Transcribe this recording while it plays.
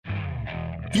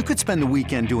You could spend the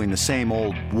weekend doing the same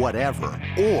old whatever,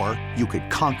 or you could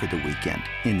conquer the weekend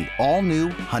in the all-new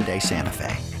Hyundai Santa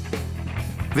Fe.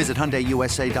 Visit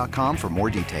HyundaiUSA.com for more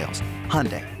details.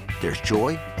 Hyundai, there's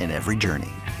joy in every journey.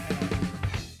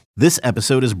 This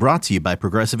episode is brought to you by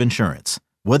Progressive Insurance.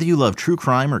 Whether you love true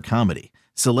crime or comedy,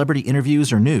 celebrity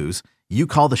interviews or news, you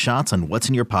call the shots on what's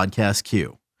in your podcast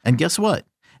queue. And guess what?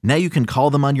 Now you can call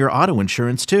them on your auto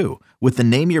insurance too with the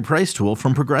Name Your Price tool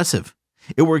from Progressive.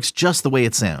 It works just the way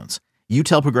it sounds. You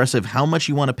tell Progressive how much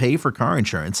you want to pay for car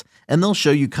insurance, and they'll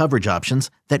show you coverage options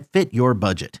that fit your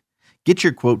budget. Get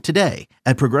your quote today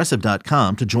at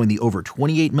Progressive.com to join the over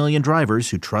 28 million drivers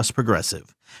who trust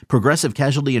Progressive. Progressive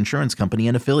Casualty Insurance Company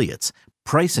and Affiliates.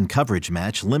 Price and coverage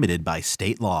match limited by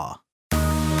state law.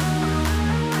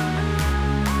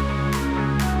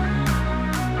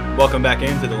 Welcome back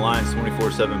into the Lions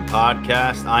 24/7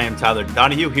 podcast. I am Tyler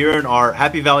Donahue here in our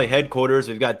Happy Valley headquarters.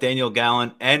 We've got Daniel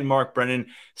Gallen and Mark Brennan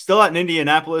still out in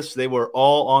Indianapolis. They were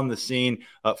all on the scene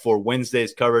for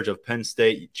Wednesday's coverage of Penn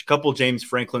State. A couple James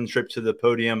Franklin trips to the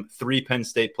podium, 3 Penn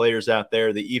State players out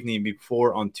there the evening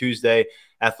before on Tuesday.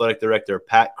 Athletic Director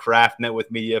Pat Kraft met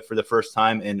with media for the first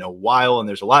time in a while, and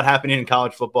there's a lot happening in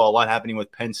college football, a lot happening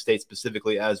with Penn State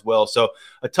specifically as well. So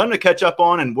a ton to catch up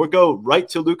on, and we'll go right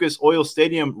to Lucas Oil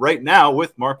Stadium right now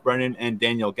with Mark Brennan and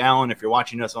Daniel Gallen. If you're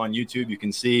watching us on YouTube, you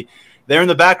can see there in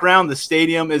the background, the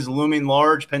stadium is looming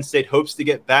large. Penn State hopes to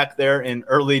get back there in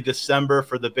early December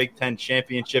for the Big Ten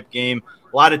championship game.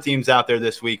 A lot of teams out there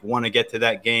this week want to get to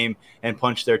that game and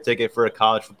punch their ticket for a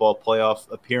college football playoff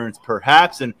appearance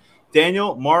perhaps. And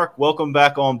Daniel, Mark, welcome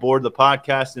back on board the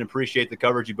podcast and appreciate the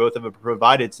coverage you both have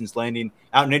provided since landing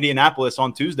out in Indianapolis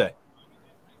on Tuesday.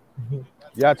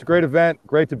 Yeah, it's a great event.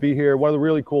 Great to be here. One of the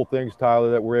really cool things, Tyler,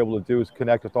 that we're able to do is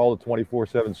connect with all the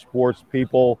 24/7 sports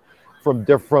people from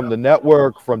the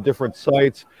network, from different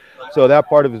sites. So that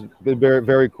part of it has been very,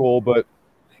 very cool. But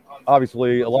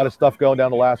obviously, a lot of stuff going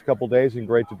down the last couple of days, and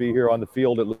great to be here on the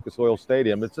field at Lucas Oil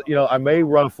Stadium. It's, I may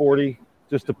run a 40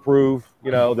 just to prove,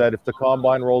 that if the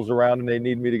combine rolls around and they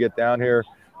need me to get down here,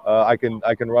 I can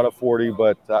run a 40,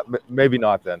 but maybe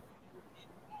not then.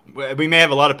 We may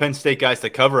have a lot of Penn State guys to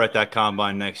cover at that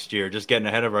combine next year, just getting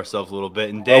ahead of ourselves a little bit.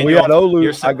 And Daniel, we had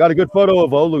Olu. I got a good photo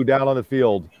of Olu down on the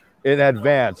field in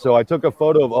advance. So I took a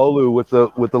photo of Olu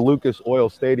with the Lucas Oil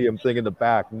Stadium thing in the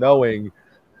back, knowing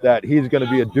that he's going to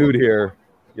be a dude here,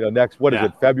 next,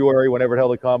 February, whenever the hell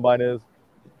the combine is.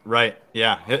 Right.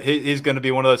 Yeah. He's going to be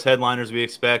one of those headliners we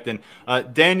expect. And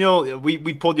Daniel,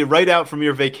 we pulled you right out from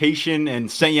your vacation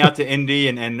and sent you out to Indy,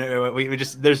 and we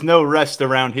just, there's no rest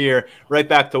around here, right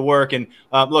back to work. And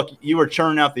look, you were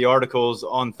churning out the articles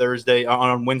on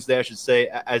Wednesday, I should say,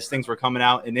 as things were coming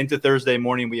out and into Thursday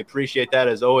morning. We appreciate that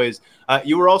as always.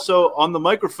 You were also on the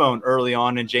microphone early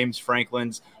on in James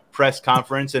Franklin's press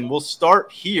conference, and we'll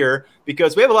start here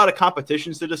because we have a lot of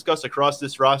competitions to discuss across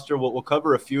this roster. We'll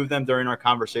cover a few of them during our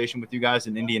conversation with you guys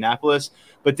in Indianapolis.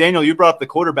 But Daniel, you brought up the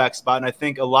quarterback spot, and I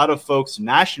think a lot of folks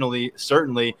nationally,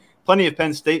 certainly plenty of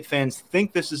Penn State fans,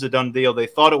 think this is a done deal. They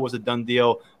thought it was a done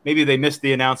deal. Maybe they missed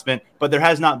the announcement, but there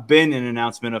has not been an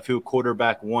announcement of who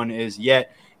quarterback one is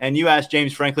yet. And you asked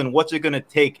James Franklin, what's it going to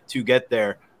take to get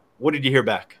there? What did you hear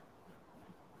back?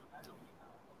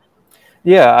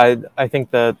 Yeah, I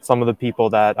think that some of the people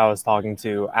that I was talking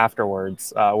to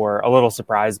afterwards were a little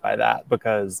surprised by that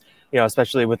because,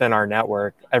 especially within our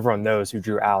network, everyone knows who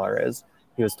Drew Aller is.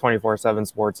 He was 24/7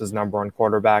 Sports' number 1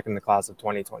 quarterback in the class of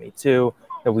 2022.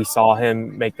 That we saw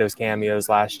him make those cameos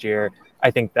last year.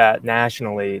 I think that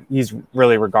nationally, he's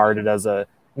really regarded as a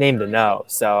name to know.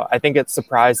 So I think it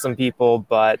surprised some people,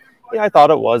 but I thought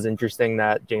it was interesting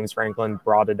that James Franklin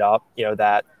brought it up,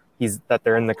 that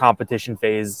they're in the competition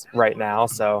phase right now.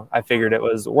 So I figured it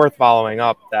was worth following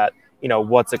up that,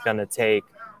 what's it going to take?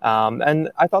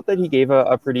 And I thought that he gave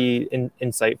a pretty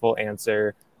insightful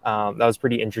answer. That was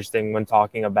pretty interesting when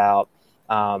talking about,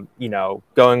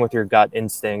 going with your gut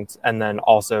instinct and then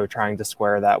also trying to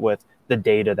square that with the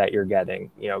data that you're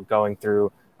getting, going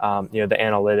through, the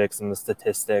analytics and the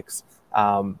statistics.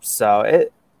 So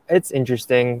it's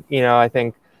interesting. I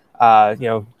think,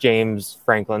 James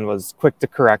Franklin was quick to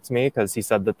correct me because he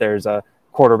said that there's a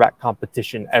quarterback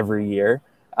competition every year,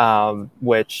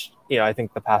 which, I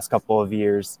think the past couple of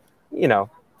years,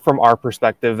 from our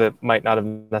perspective, it might not have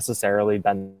necessarily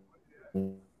been,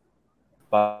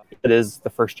 but it is the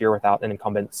first year without an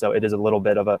incumbent. So it is a little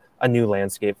bit of a new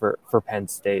landscape for Penn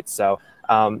State. So,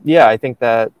 I think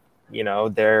that,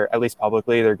 they're, at least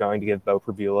publicly, they're going to give Beau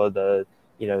Pribula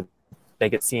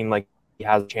make it seem like he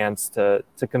has a chance to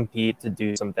compete, to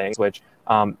do some things, which,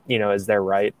 is their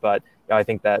right. But I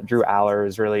think that Drew Aller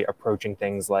is really approaching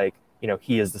things like,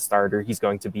 he is the starter. He's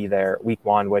going to be there week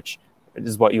one, which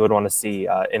is what you would want to see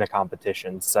in a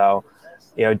competition. So,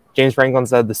 James Franklin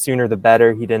said the sooner the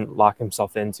better. He didn't lock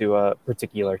himself into a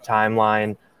particular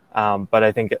timeline. But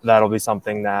I think that'll be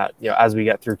something that, as we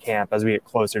get through camp, as we get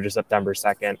closer to September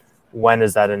 2nd, when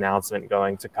is that announcement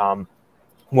going to come?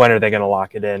 When are they going to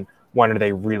lock it in? When are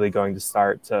they really going to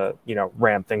start to,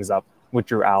 ramp things up with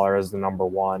Drew Aller as the number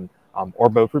one, or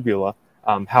Bo Pribula,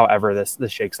 however this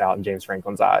shakes out in James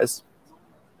Franklin's eyes?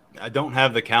 I don't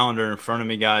have the calendar in front of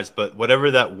me, guys, but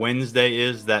whatever that Wednesday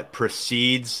is that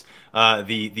precedes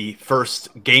the first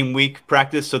game week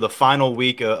practice, so the final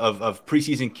week of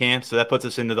preseason camp, so that puts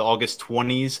us into the August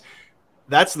 20s.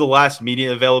 That's the last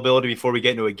media availability before we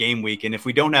get into a game week. And if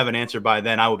we don't have an answer by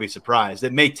then, I will be surprised.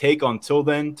 It may take until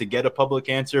then to get a public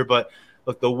answer, but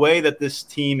look, the way that this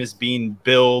team is being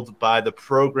billed by the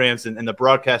programs and the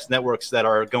broadcast networks that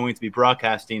are going to be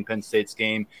broadcasting Penn State's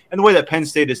game, and the way that Penn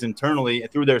State is internally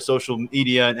through their social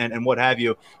media and what have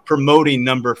you, promoting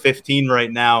number 15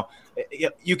 right now,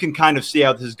 you can kind of see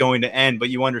how this is going to end, but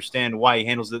you understand why he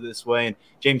handles it this way. And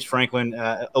James Franklin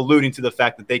alluding to the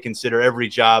fact that they consider every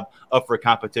job up for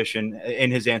competition in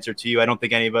his answer to you. I don't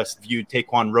think any of us viewed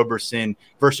Taquan Roberson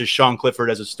versus Sean Clifford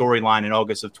as a storyline in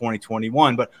August of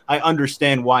 2021, but I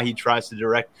understand why he tries to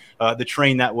direct the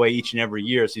train that way each and every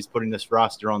year as he's putting this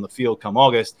roster on the field come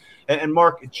August. And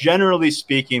Mark, generally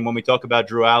speaking, when we talk about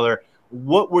Drew Aller,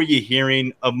 what were you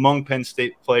hearing among Penn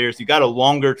State players? You got a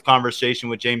longer conversation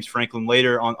with James Franklin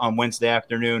later on Wednesday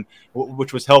afternoon,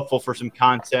 which was helpful for some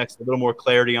context, a little more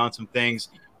clarity on some things.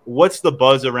 What's the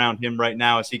buzz around him right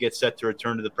now as he gets set to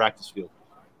return to the practice field?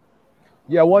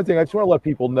 Yeah, one thing I just want to let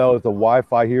people know is the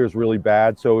Wi-Fi here is really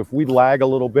bad. So if we lag a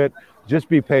little bit, just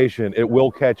be patient. It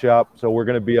will catch up. So we're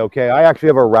going to be okay. I actually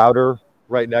have a router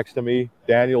right next to me.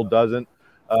 Daniel doesn't.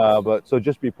 But so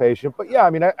just be patient. But yeah, I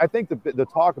mean, I think the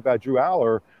talk about Drew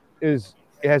Aller it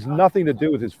has nothing to do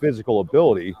with his physical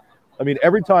ability. I mean,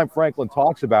 every time Franklin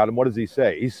talks about him, what does he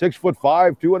say? He's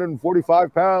 6'5",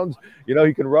 245 pounds.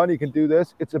 He can run, he can do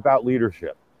this. It's about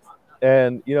leadership.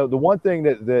 And the one thing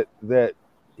that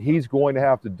he's going to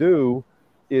have to do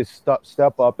is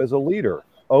step up as a leader.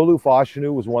 Olu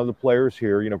Fashanu was one of the players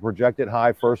here, projected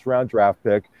high first-round draft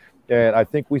pick. And I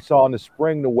think we saw in the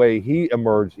spring the way he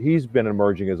emerged. He's been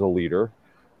emerging as a leader.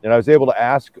 And I was able to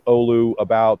ask Olu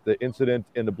about the incident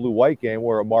in the blue-white game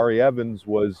where Amari Evans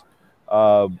was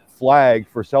flagged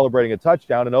for celebrating a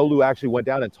touchdown. And Olu actually went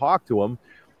down and talked to him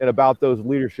and about those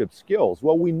leadership skills.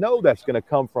 Well, we know that's going to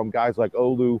come from guys like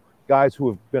Olu, guys who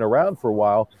have been around for a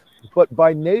while. But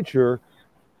by nature,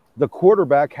 the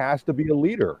quarterback has to be a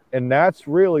leader. And that's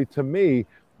really, to me,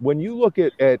 when you look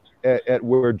at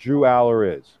where Drew Aller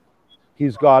is,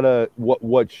 he's got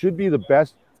what should be the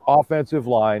best offensive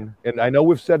line, and I know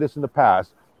we've said this in the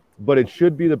past, but it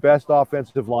should be the best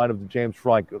offensive line of the James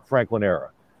Franklin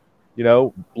era.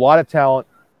 A lot of talent,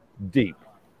 deep.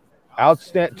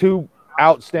 Two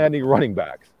outstanding running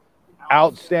backs,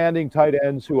 outstanding tight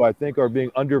ends who I think are being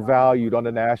undervalued on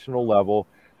a national level,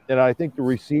 and I think the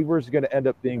receivers are going to end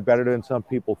up being better than some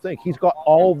people think. He's got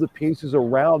all of the pieces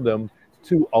around him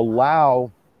to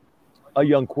allow a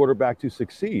young quarterback to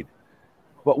succeed.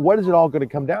 But what is it all going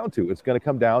to come down to? It's going to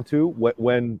come down to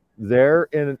when they're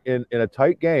in a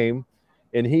tight game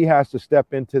and he has to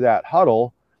step into that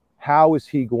huddle, how is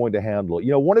he going to handle it?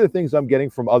 One of the things I'm getting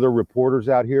from other reporters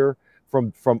out here,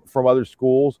 from other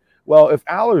schools, well, if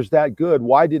Aller's that good,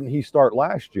 why didn't he start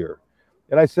last year?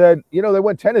 And I said, they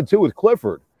went 10-2 with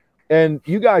Clifford. And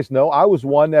you guys know I was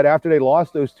one that after they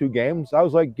lost those two games, I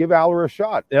was like, give Aller a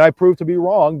shot. And I proved to be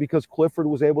wrong because Clifford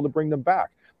was able to bring them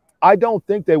back. I don't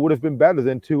think they would have been better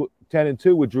than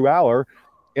 10-2 with Drew Aller.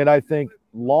 And I think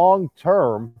long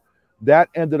term, that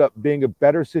ended up being a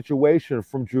better situation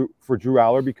for Drew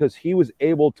Aller because he was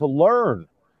able to learn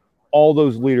all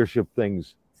those leadership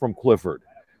things from Clifford.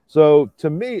 So to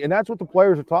me, and that's what the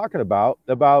players are talking about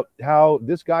how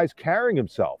this guy's carrying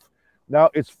himself. Now,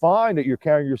 it's fine that you're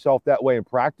carrying yourself that way in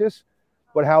practice,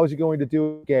 but how is he going to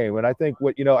do a game? And I think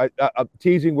I'm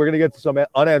teasing, we're going to get to some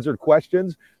unanswered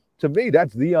questions. To me,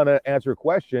 that's the unanswered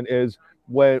question is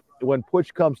when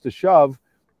push comes to shove,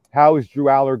 how is Drew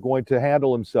Aller going to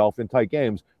handle himself in tight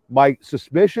games? My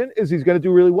suspicion is he's going to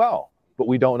do really well, but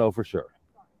we don't know for sure.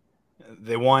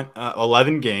 They want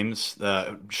 11 games.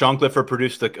 Sean Clifford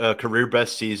produced a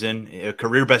career-best season, a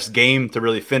career-best game to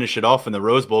really finish it off in the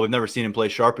Rose Bowl. We've never seen him play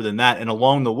sharper than that. And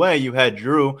along the way, you had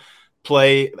Drew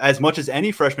play as much as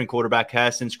any freshman quarterback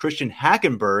has since Christian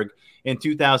Hackenberg in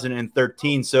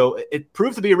 2013. So it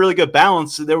proved to be a really good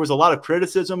balance. There was a lot of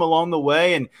criticism along the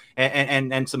way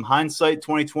and some hindsight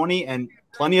 2020. And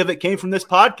plenty of it came from this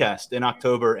podcast in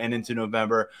October and into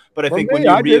November. But I think when you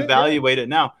reevaluate it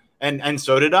now, and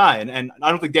so did I. And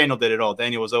I don't think Daniel did it all.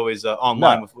 Daniel was always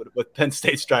online with Penn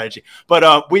State strategy.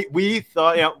 But we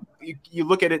thought, you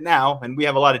look at it now, and we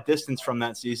have a lot of distance from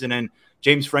that season. And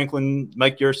James Franklin,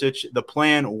 Mike Yurcich, the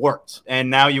plan worked.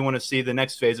 And now you want to see the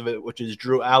next phase of it, which is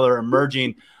Drew Aller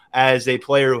emerging as a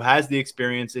player who has the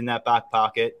experience in that back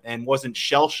pocket and wasn't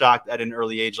shell-shocked at an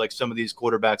early age like some of these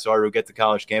quarterbacks are who get to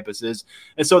college campuses.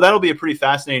 And so that'll be a pretty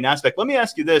fascinating aspect. Let me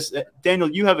ask you this. Daniel,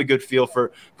 you have a good feel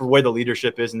for where the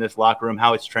leadership is in this locker room,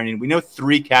 how it's training. We know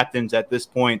 3 captains at this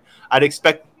point. I'd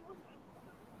expect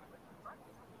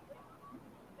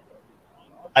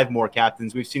 5 more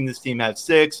captains. We've seen this team have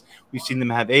 6. We've seen them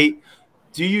have 8.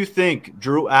 Do you think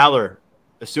Drew Aller,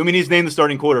 assuming he's named the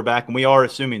starting quarterback, and we are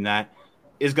assuming that,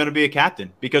 is going to be a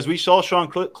captain? Because we saw Sean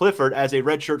Clifford as a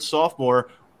redshirt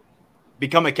sophomore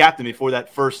become a captain before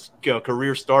that first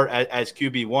career start as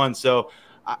QB1. So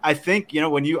I think,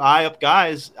 when you eye up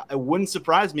guys, it wouldn't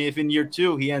surprise me if in year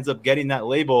 2 he ends up getting that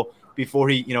label before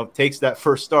he, takes that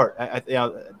first start.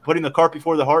 Putting the cart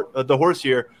before the horse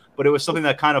here, but it was something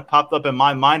that kind of popped up in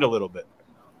my mind a little bit.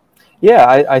 Yeah,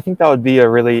 I think that would be a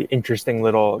really interesting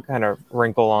little kind of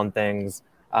wrinkle on things.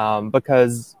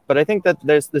 But I think that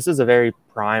this is a very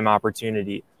prime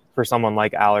opportunity for someone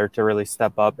like Aller to really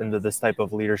step up into this type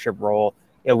of leadership role.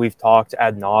 We've talked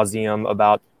ad nauseum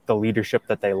about the leadership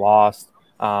that they lost.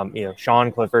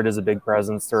 Sean Clifford is a big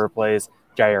presence to replace.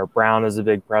 Jair Brown is a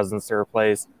big presence to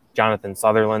replace. Jonathan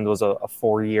Sutherland was a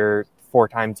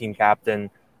 4-time team captain.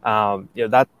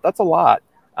 That's a lot.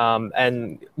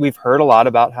 And we've heard a lot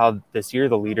about how this year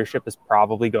the leadership is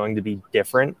probably going to be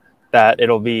different, that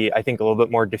it'll be, I think, a little bit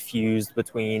more diffused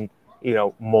between,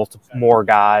 more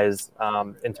guys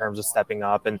in terms of stepping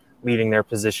up and leading their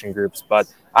position groups.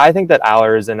 But I think that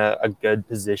Aller is in a good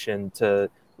position to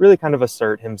really kind of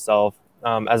assert himself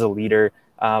as a leader.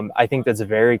 I think that's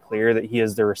very clear that he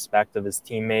has the respect of his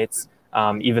teammates.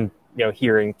 Even,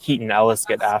 hearing Keaton Ellis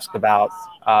get asked about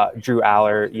Drew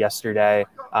Aller yesterday,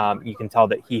 you can tell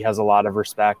that he has a lot of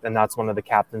respect, and that's one of the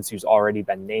captains who's already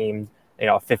been named.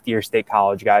 A fifth-year state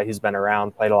college guy who's been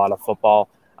around, played a lot of football.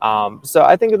 So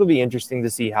I think it'll be interesting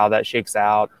to see how that shakes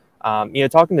out.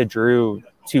 Talking to Drew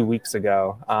 2 weeks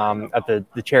ago at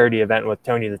the charity event with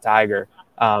Tony the Tiger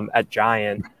at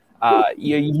Giant,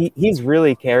 he's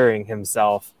really carrying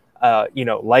himself,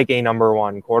 like a number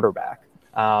 1 quarterback.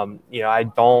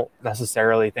 I don't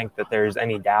necessarily think that there's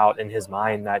any doubt in his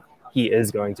mind that he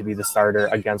is going to be the starter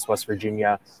against West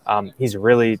Virginia. He's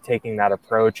really taking that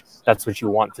approach. That's what you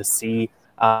want to see.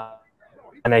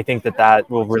 And I think that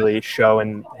will really show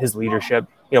in his leadership,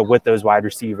 with those wide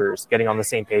receivers, getting on the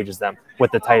same page as them,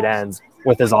 with the tight ends,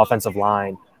 with his offensive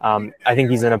line. I think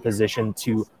he's in a position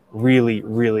to really,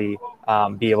 really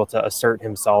be able to assert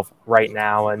himself right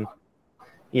now. And,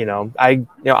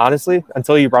 honestly,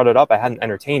 until you brought it up, I hadn't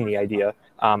entertained the idea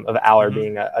of Aller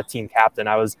being a team captain.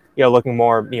 I was, looking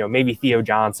more, maybe Theo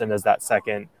Johnson as that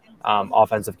second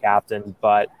offensive captain.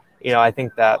 But, I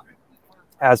think that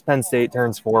as Penn State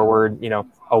turns forward,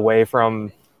 away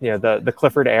from, the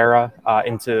Clifford era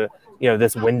into,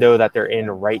 this window that they're in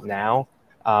right now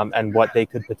and what they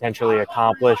could potentially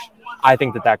accomplish, I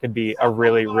think that could be a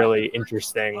really, really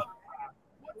interesting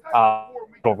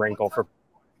little wrinkle for Penn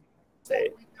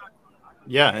State.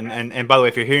 Yeah, and by the way,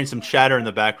 if you're hearing some chatter in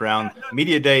the background,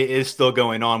 Media Day is still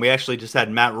going on. We actually just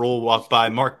had Matt Rule walk by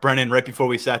Mark Brennan right before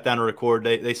we sat down to record.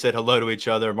 They said hello to each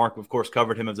other. Mark, of course,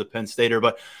 covered him as a Penn Stater.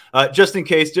 But just in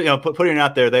case, putting it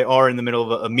out there, they are in the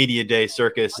middle of a Media Day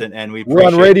circus, and we're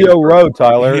on Radio Row,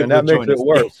 Tyler, and that makes it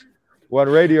worse. We're on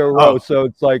Radio Row, so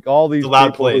it's like all these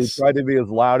people who try to be as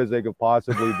loud as they could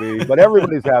possibly be. But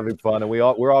everybody's having fun, and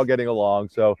we're all getting along.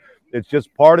 So it's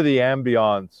just part of the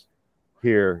ambiance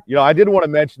here. I did want to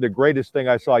mention the greatest thing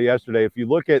I saw yesterday. If you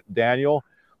look at Daniel,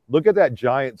 look at that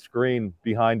giant screen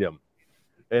behind him.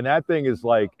 And that thing is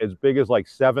like as big as like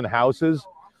 7 houses.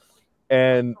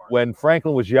 And when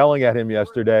Franklin was yelling at him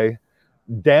yesterday,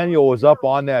 Daniel was up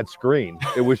on that screen.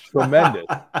 It was tremendous.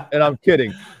 And I'm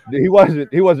kidding. He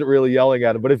wasn't really yelling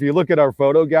at him. But if you look at our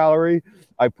photo gallery,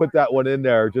 I put that one in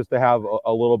there just to have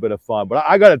a little bit of fun. But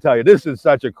I got to tell you, this is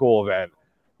such a cool event.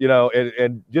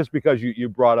 And just because you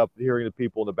brought up hearing the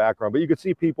people in the background, but you could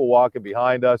see people walking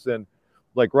behind us, and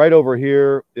like right over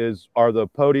here are the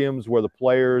podiums where the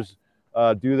players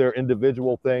do their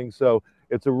individual things. So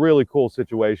it's a really cool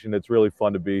situation. It's really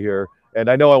fun to be here. And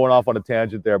I know I went off on a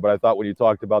tangent there, but I thought when you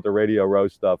talked about the Radio Row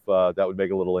stuff, that would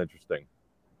make it a little interesting.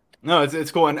 No,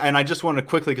 it's cool. And I just want to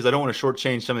quickly, because I don't want to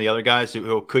shortchange some of the other guys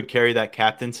who could carry that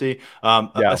captaincy. Yeah.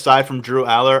 Aside from Drew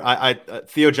Aller,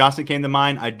 Theo Johnson came to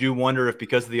mind. I do wonder if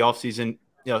because of the offseason,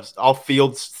 off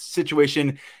field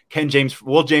situation,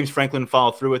 will James Franklin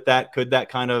follow through with that? Could that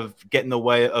kind of get in the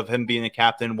way of him being a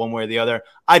captain one way or the other?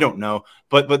 I don't know,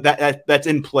 but that's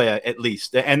in play at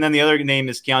least. And then the other name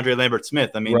is Keandre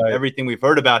Lambert-Smith. I mean, Right. Everything we've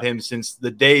heard about him since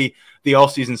the day the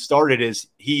offseason started is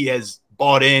he has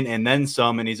bought in and then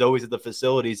some, and he's always at the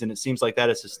facilities, and it seems like that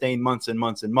has sustained months and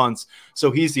months and months.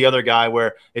 So he's the other guy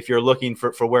where if you're looking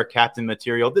for where captain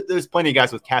material, there's plenty of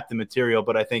guys with captain material,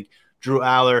 but I think Drew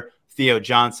Aller, Theo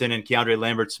Johnson, and Keandre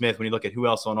Lambert-Smith, when you look at who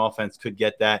else on offense could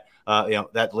get that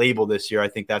that label this year, I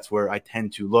think that's where I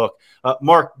tend to look.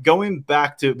 Mark, going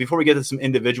back to, before we get to some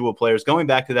individual players, going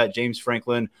back to that James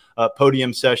Franklin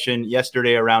podium session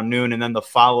yesterday around noon, and then the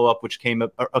follow-up, which came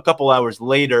up a couple hours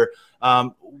later,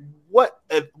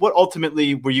 what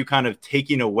ultimately were you kind of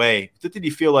taking away? What did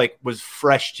you feel like was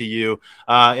fresh to you?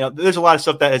 There's a lot of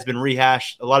stuff that has been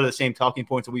rehashed, a lot of the same talking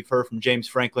points that we've heard from James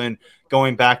Franklin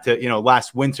going back to,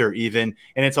 last winter even,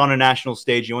 and it's on a national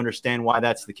stage. You understand why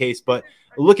that's the case, but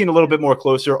looking a little bit more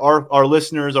closer, our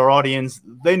listeners, our audience,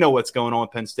 they know what's going on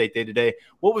with Penn State day to day.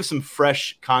 What was some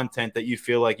fresh content that you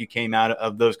feel like you came out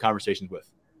of those conversations with?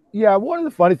 Yeah, one of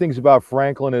the funny things about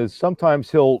Franklin is sometimes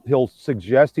he'll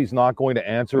suggest he's not going to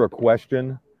answer a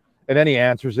question, and then he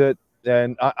answers it.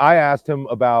 And I asked him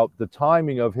about the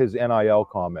timing of his NIL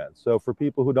comments. So for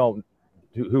people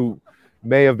who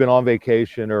may have been on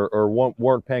vacation or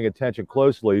weren't paying attention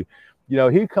closely,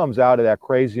 he comes out of that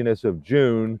craziness of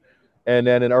June, and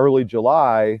then in early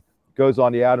July goes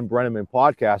on the Adam Brenneman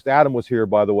podcast. Adam was here,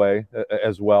 by the way,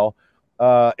 as well.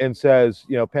 And says,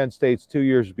 Penn State's 2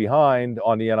 years behind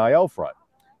on the NIL front.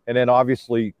 And then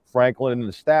obviously Franklin and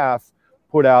the staff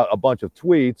put out a bunch of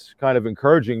tweets kind of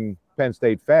encouraging Penn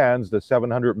State fans, the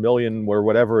 700 million or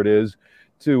whatever it is,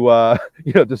 to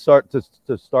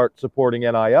start supporting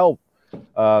NIL.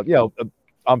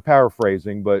 I'm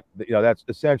paraphrasing, but that's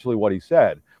essentially what he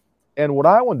said. And what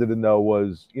I wanted to know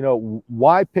was,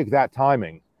 why pick that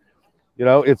timing?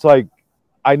 It's like,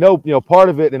 I know, part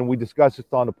of it, and we discussed it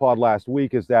on the pod last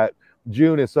week, is that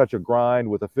June is such a grind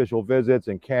with official visits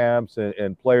and camps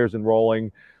and players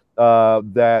enrolling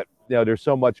that, there's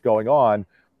so much going on.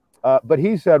 But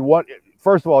he said,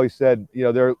 first of all, he said,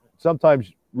 there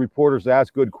sometimes reporters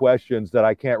ask good questions that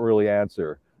I can't really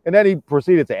answer. And then he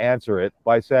proceeded to answer it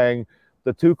by saying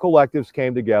the two collectives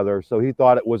came together, so he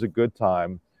thought it was a good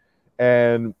time.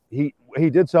 And he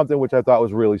did something which I thought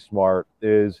was really smart,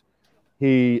 is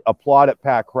he applauded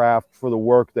Pat Kraft for the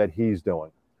work that he's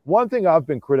doing. One thing I've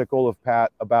been critical of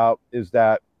Pat about is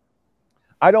that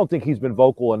I don't think he's been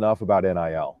vocal enough about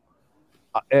NIL.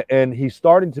 And he's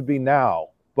starting to be now.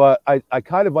 But I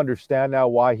kind of understand now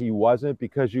why he wasn't,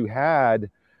 because you had,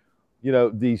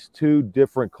 these two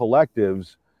different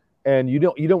collectives, and you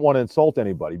don't want to insult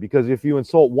anybody, because if you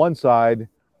insult one side,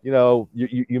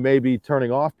 you may be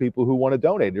turning off people who want to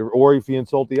donate. Or if you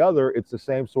insult the other, it's the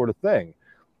same sort of thing.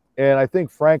 And I think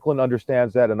Franklin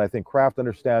understands that, and I think Kraft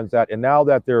understands that. And now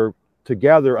that they're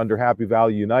together under Happy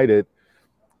Valley United,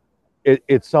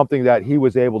 it's something that he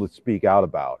was able to speak out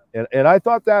about. And I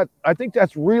think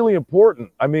that's really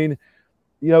important. I mean,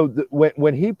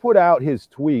 when he put out his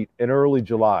tweet in early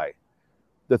July,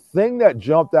 the thing that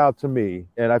jumped out to me,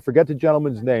 and I forget the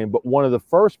gentleman's name, but one of the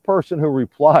first person who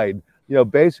replied,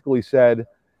 basically said,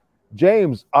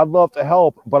 James, I'd love to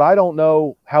help, but I don't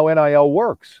know how NIL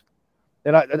works.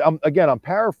 And I'm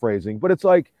paraphrasing, but it's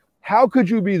like, how could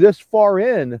you be this far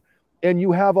in and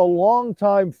you have a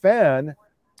longtime fan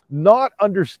not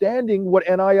understanding what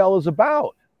NIL is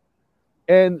about?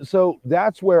 And so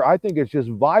that's where I think it's just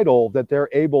vital that they're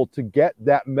able to get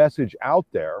that message out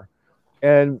there.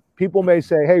 And people may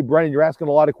say, hey, Brennan, you're asking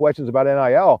a lot of questions about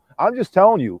NIL. I'm just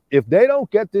telling you, if they don't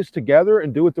get this together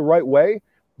and do it the right way,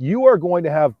 you are going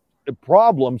to have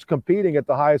problems competing at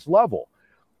the highest level.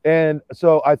 And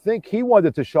so I think he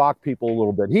wanted to shock people a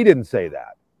little bit. He didn't say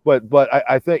that, but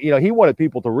I think, he wanted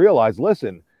people to realize,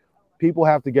 listen, people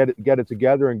have to get it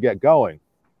together and get going.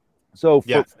 So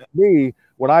for me,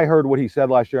 when I heard what he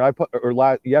said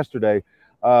yesterday,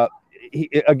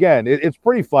 it's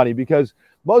pretty funny, because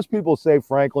most people say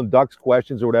Franklin ducks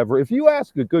questions or whatever. If you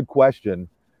ask a good question,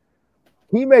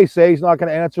 he may say he's not going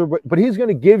to answer, but he's going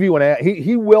to give you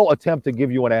he will attempt to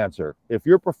give you an answer. If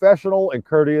you're professional and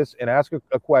courteous and ask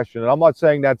a question, and I'm not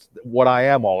saying that's what I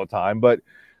am all the time, but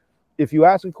if you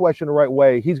ask a question the right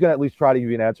way, he's going to at least try to give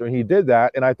you an answer. And he did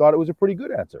that, and I thought it was a pretty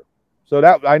good answer. So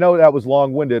that, I know that was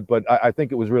long-winded, but I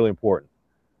think it was really important.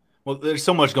 Well, there's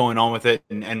so much going on with it,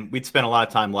 and we'd spent a lot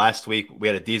of time last week. We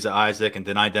had Adiza Isaac and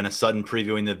Denai Dennis Sutton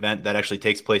previewing the event that actually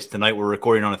takes place tonight. We're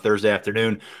recording on a Thursday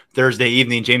afternoon. Thursday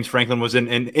evening, James Franklin was in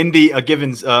Indy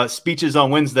giving speeches on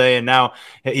Wednesday, and now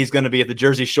he's going to be at the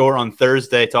Jersey Shore on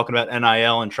Thursday talking about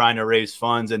NIL and trying to raise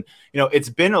funds. And, it's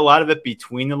been a lot of it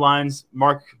between the lines,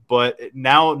 Mark, but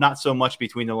now not so much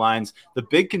between the lines. The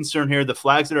big concern here, the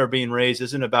flags that are being raised,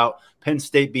 isn't about Penn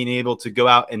State being able to go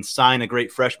out and sign a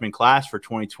great freshman class for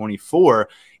 2024.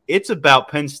 It's about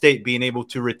Penn State being able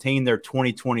to retain their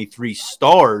 2023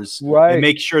 stars and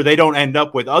make sure they don't end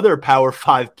up with other Power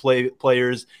 5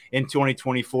 players in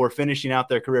 2024 finishing out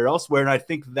their career elsewhere. And I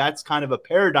think that's kind of a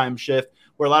paradigm shift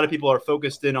where a lot of people are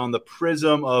focused in on the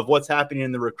prism of what's happening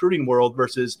in the recruiting world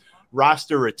versus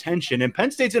roster retention. And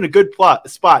Penn State's in a good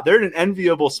spot. They're in an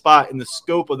enviable spot in the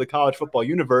scope of the college football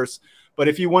universe. But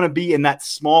if you want to be in that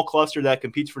small cluster that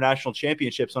competes for national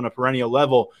championships on a perennial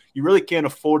level, you really can't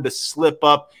afford to slip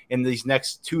up in these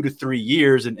next 2 to 3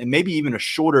 years and maybe even a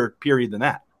shorter period than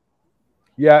that.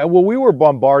 Yeah, well, we were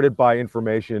bombarded by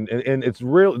information, and it's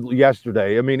real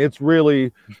yesterday. I mean, it's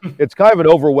kind of an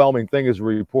overwhelming thing as a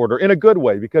reporter in a good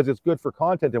way because it's good for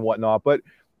content and whatnot. But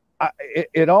I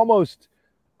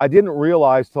didn't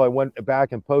realize till I went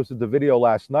back and posted the video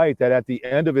last night that at the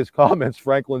end of his comments,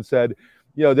 Franklin said,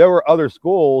 there were other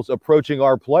schools approaching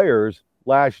our players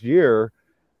last year,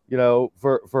 to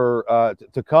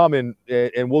come and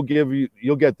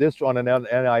you'll get this on an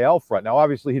NIL front. Now,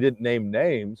 obviously, he didn't name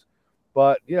names,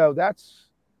 but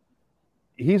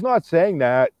he's not saying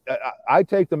that. I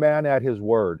take the man at his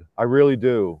word. I really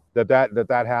do.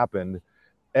 That happened,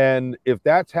 and if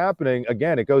that's happening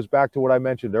again, it goes back to what I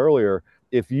mentioned earlier.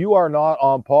 If you are not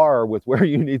on par with where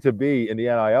you need to be in the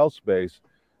NIL space,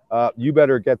 you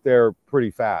better get there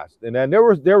pretty fast. And then there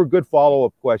were good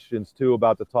follow-up questions too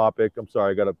about the topic. I'm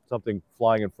sorry, I got something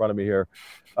flying in front of me here.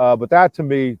 But that to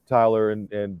me, Tyler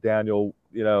and Daniel,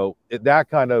 that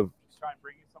kind of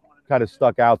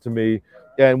stuck out to me.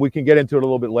 And we can get into it a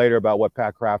little bit later about what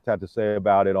Pat Kraft had to say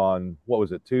about it on, what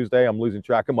was it, Tuesday? I'm losing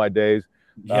track of my days.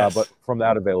 Yes. But from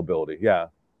that availability, yeah.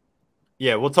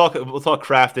 Yeah, we'll talk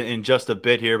Kraft in just a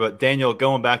bit here, but Daniel,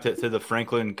 going back to the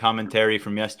Franklin commentary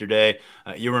from yesterday,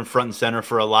 you were in front and center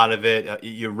for a lot of it.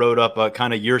 You wrote up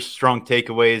kind of your strong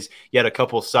takeaways. You had a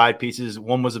couple side pieces.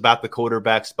 One was about the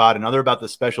quarterback spot, another about the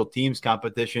special teams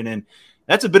competition, and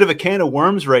that's a bit of a can of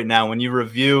worms right now when you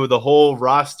review the whole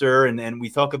roster and we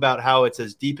talk about how it's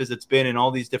as deep as it's been in all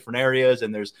these different areas,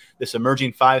 and there's this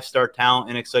emerging 5-star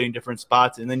talent in exciting different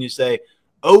spots, and then you say,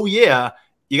 oh yeah,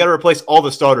 you got to replace all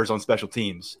the starters on special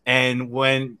teams. And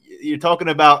when you're talking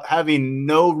about having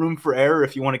no room for error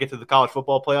if you want to get to the college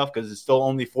football playoff because it's still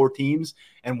only 4 teams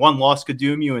and 1 loss could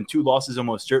doom you and 2 losses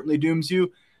almost certainly dooms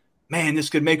you, man, this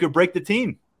could make or break the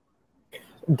team.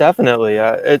 Definitely.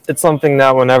 It's something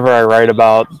that whenever I write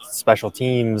about special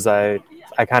teams, I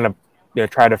kind of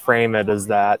try to frame it as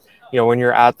that, when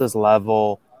you're at this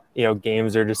level,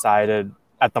 games are decided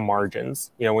at the margins.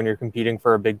 When you're competing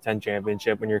for a Big Ten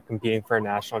championship, when you're competing for a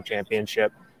national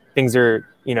championship, things are,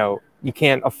 you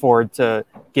can't afford to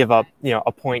give up,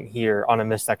 a point here on a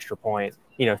missed extra point,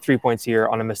 3 points here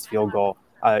on a missed field goal,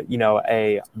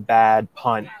 a bad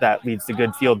punt that leads to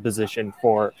good field position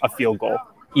for a field goal,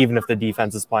 even if the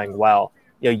defense is playing well.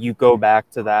 You go back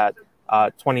to that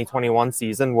 2021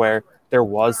 season where there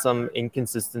was some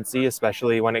inconsistency,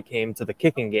 especially when it came to the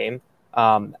kicking game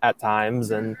at times.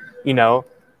 And,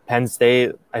 Penn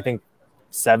State, I think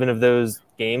 7 of those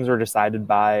games were decided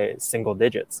by single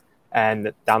digits.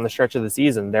 And down the stretch of the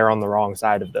season, they're on the wrong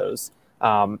side of those.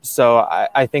 So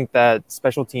I think that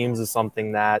special teams is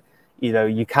something that,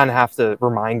 you kind of have to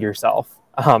remind yourself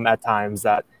at times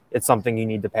that it's something you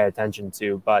need to pay attention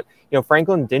to. But,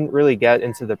 Franklin didn't really get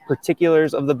into the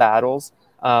particulars of the battles.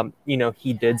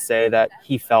 He did say that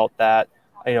he felt that,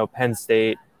 Penn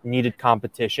State needed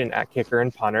competition at kicker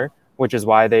and punter, which is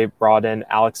why they brought in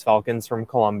Alex Felkins from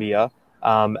Columbia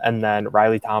and then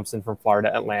Riley Thompson from Florida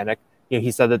Atlantic.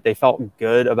 He said that they felt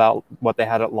good about what they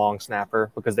had at long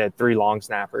snapper because they had 3 long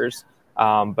snappers.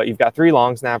 But you've got 3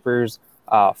 long snappers,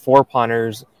 4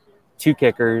 punters, 2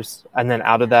 kickers, and then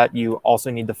out of that, you also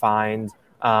need to find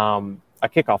a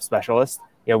kickoff specialist.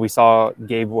 We saw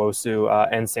Gabe Wosu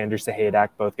and Sanders Sahadak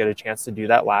both get a chance to do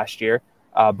that last year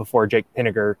before Jake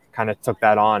Pinniger kind of took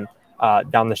that on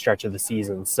down the stretch of the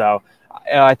season. So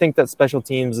I think that special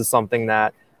teams is something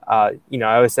that, I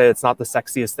always say it's not the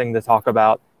sexiest thing to talk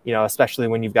about, especially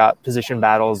when you've got position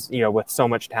battles, with so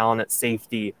much talent at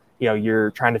safety.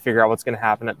 You're trying to figure out what's going to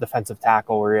happen at defensive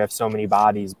tackle where you have so many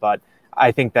bodies. But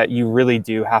I think that you really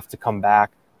do have to come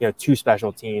back, to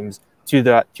special teams to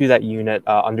that unit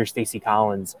under Stacey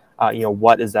Collins.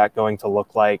 What is that going to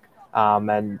look like?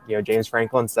 And James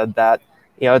Franklin said that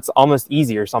it's almost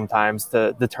easier sometimes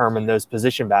to determine those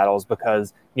position battles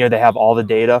because they have all the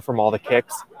data from all the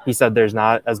kicks. He said there's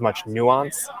not as much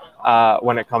nuance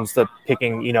when it comes to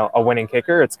picking a winning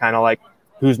kicker. It's kind of like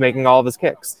who's making all of his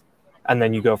kicks, and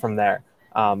then you go from there.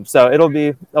 So it'll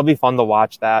be fun to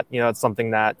watch that. It's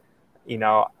something that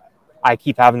I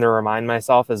keep having to remind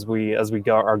myself as we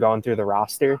are going through the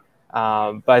roster.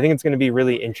 But I think it's going to be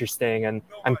really interesting, and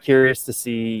I'm curious to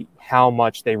see how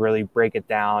much they really break it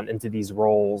down into these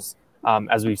roles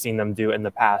as we've seen them do in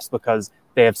the past, because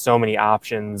they have so many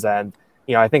options. And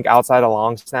I think outside of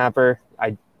long snapper,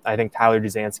 I think Tyler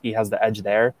Duzansky has the edge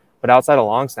there. But outside of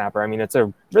long snapper, I mean, it's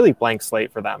a really blank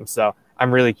slate for them. So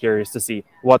I'm really curious to see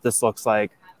what this looks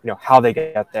like, how they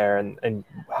get there, and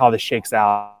how this shakes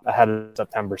out ahead of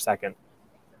September 2nd.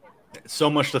 So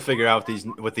much to figure out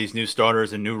with these new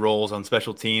starters and new roles on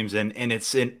special teams, and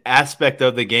it's an aspect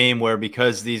of the game where,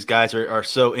 because these guys are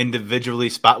so individually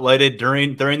spotlighted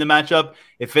during the matchup,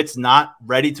 if it's not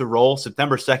ready to roll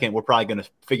September 2nd, we're probably going to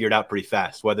figure it out pretty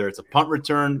fast, whether it's a punt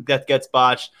return that gets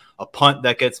botched, a punt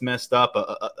that gets messed up,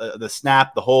 the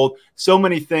snap, the hold, so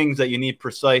many things that you need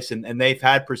precise, and they've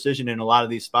had precision in a lot of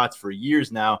these spots for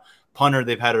years now. Punter,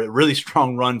 they've had a really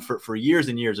strong run for years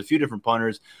and years, a few different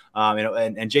punters,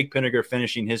 and Jake Pinniger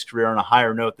finishing his career on a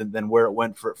higher note than where it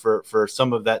went for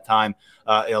some of that time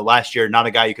last year. Not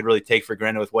a guy you could really take for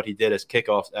granted with what he did as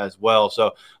kickoffs as well. So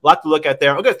a lot to look at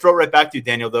there. I'm going to throw it right back to you,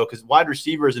 Daniel, though, because wide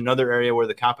receiver is another area where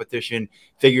the competition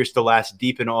figures to last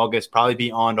deep in August, probably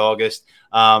beyond August.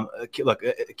 Look,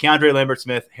 Keandre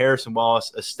Lambert-Smith, Harrison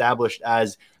Wallace established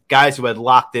as guys who had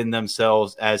locked in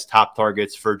themselves as top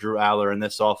targets for Drew Aller in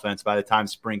this offense by the time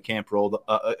spring camp rolled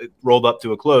up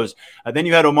to a close. Then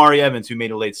you had Omari Evans, who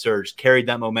made a late surge, carried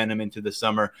that momentum into the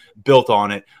summer, built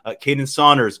on it. Caden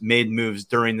Saunders made moves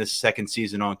during this second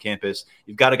season on campus.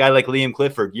 You've got a guy like Liam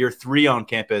Clifford, year 3 on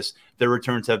campus. Their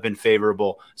returns have been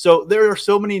favorable. So there are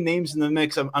so many names in the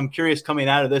mix. I'm curious, coming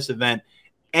out of this event,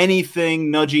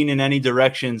 anything nudging in any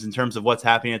directions in terms of what's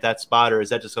happening at that spot, or is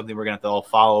that just something we're going to have to all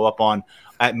follow up on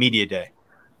at Media Day?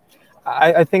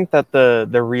 I think that the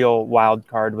real wild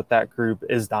card with that group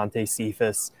is Dante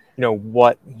Cephas.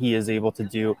 What he is able to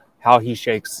do, how he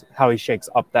shakes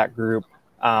up that group,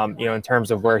 in terms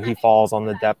of where he falls on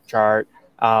the depth chart.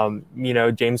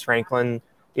 James Franklin,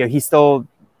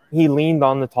 he leaned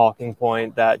on the talking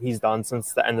point that he's done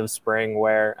since the end of spring,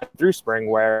 where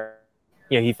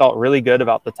he felt really good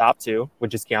about the top 2,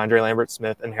 which is Keandre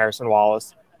Lambert-Smith and Harrison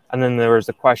Wallace. And then there was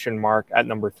a question mark at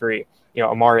number 3.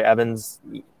 Omari Evans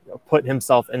put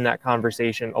himself in that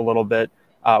conversation a little bit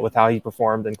with how he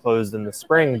performed and closed in the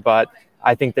spring. But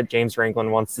I think that James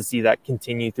Franklin wants to see that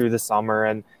continue through the summer.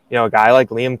 And, a guy like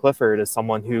Liam Clifford is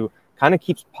someone who kind of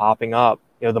keeps popping up,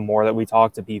 the more that we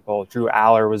talk to people. Drew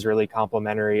Aller was really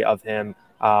complimentary of him.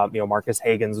 Marcus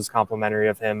Hagans was complimentary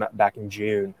of him back in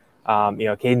June.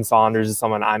 Caden Saunders is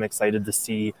someone I'm excited to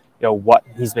see, what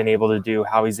he's been able to do,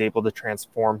 how he's able to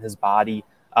transform his body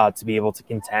to be able to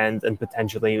contend and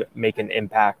potentially make an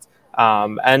impact.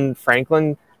 And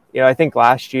Franklin, I think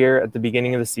last year at the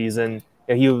beginning of the season,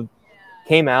 he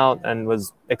came out and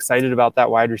was excited about that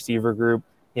wide receiver group.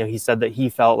 He said that he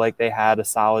felt like they had a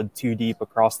solid 2 deep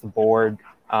across the board.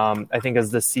 I think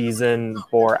as the season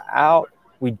bore out,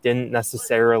 we didn't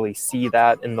necessarily see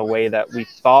that in the way that we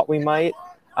thought we might.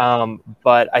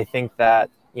 But I think that,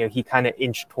 he kind of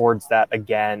inched towards that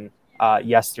again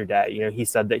yesterday. He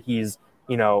said that he's,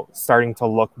 starting to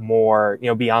look more,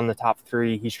 beyond the top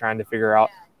 3. He's trying to figure out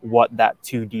what that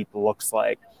 2 deep looks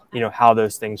like, how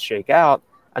those things shake out.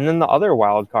 And then the other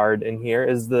wild card in here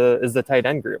is the tight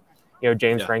end group.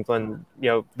 James Franklin,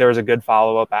 there was a good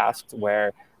follow-up asked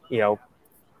where,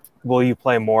 will you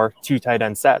play more 2 tight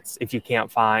end sets if you can't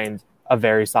find a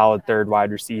very solid third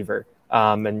wide receiver?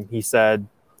 And he said,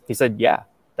 yeah,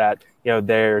 that,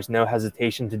 there's no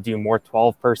hesitation to do more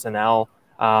 12 personnel.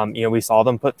 We saw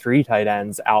them put 3 tight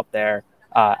ends out there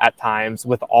at times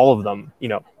with all of them,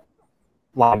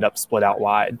 lined up, split out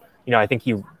wide. I think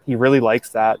he really likes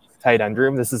that tight end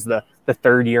room. This is the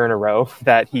 3rd year in a row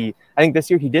that I think this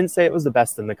year he didn't say it was the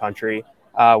best in the country,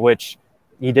 which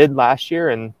he did last year,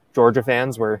 and Georgia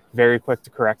fans were very quick to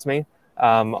correct me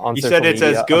on social media. He said it's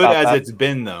as good as it's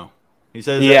been, though. He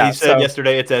said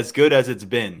yesterday it's as good as it's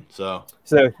been. So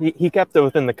he kept it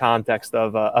within the context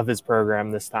of his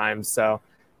program this time. So,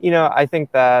 I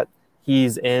think that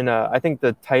he's in I think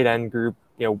the tight end group,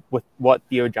 with what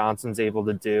Theo Johnson's able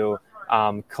to do,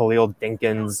 Khalil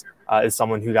Dinkins is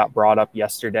someone who got brought up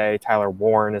yesterday. Tyler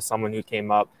Warren is someone who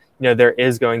came up. There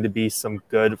is going to be some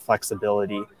good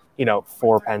flexibility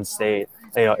for Penn State,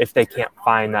 if they can't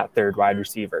find that third wide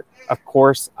receiver. Of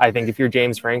course, I think if you're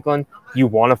James Franklin, you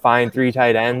want to find 3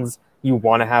 tight ends. You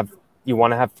want to have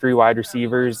 3 wide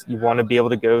receivers. You want to be able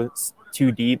to go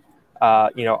too deep,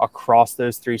 across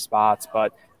those 3 spots.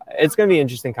 But it's going to be an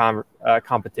interesting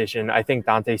competition. I think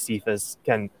Dante Cephas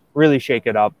can really shake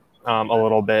it up a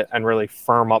little bit and really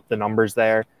firm up the numbers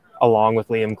there, along with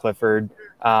Liam Clifford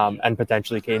and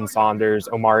potentially Caden Saunders,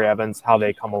 Omari Evans, how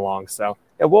they come along. So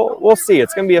yeah, we'll see.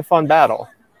 It's going to be a fun battle.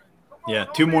 Yeah,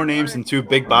 2 more names and 2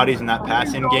 big bodies in that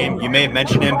passing game. You may have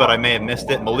mentioned him, but I may have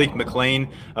missed it. Malik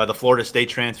McLean, the Florida State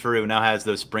transfer who now has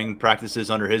those spring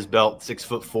practices under his belt,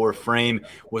 6'4" frame,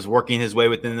 was working his way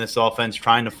within this offense,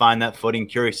 trying to find that footing.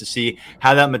 Curious to see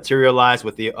how that materialized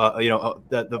with the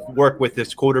work with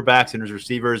his quarterbacks and his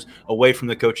receivers away from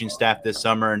the coaching staff this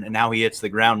summer, and how he hits the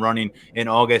ground running in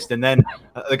August. And then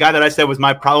the guy that I said was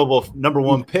my probable number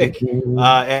 1 pick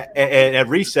at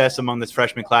recess among this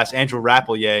freshman class, Andrew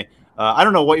Rappelier. I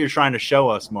don't know what you're trying to show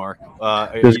us, Mark.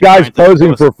 This guy's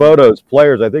posing for photos,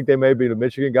 players. I think they may be the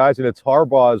Michigan guys, and it's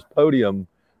Harbaugh's podium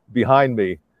behind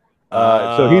me.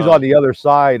 So he's on the other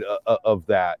side of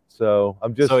that. So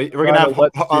I'm just we're gonna have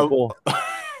people.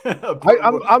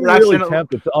 I'm really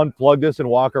tempted to unplug this and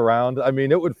walk around. I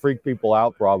mean, it would freak people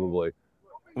out probably.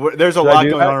 There's a lot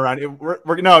going on around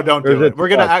it. No, don't do it. We're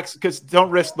gonna ask because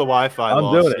don't risk the Wi-Fi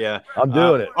loss. I'm doing it. Yeah, I'm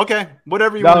doing it. Okay,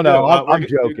 whatever you want to do. I'm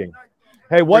joking.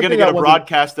 Hey, we're going to get a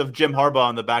broadcast of Jim Harbaugh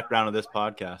in the background of this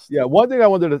podcast. Yeah, one thing I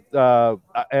wanted to,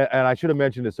 and I should have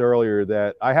mentioned this earlier,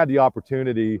 that I had the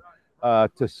opportunity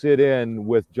to sit in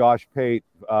with Josh Pate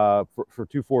for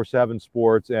 247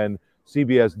 Sports and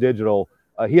CBS Digital.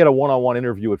 He had a one-on-one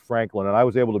interview with Franklin, and I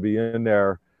was able to be in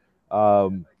there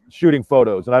shooting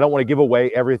photos. And I don't want to give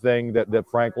away everything that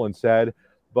Franklin said,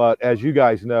 but as you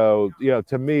guys know,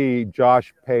 to me,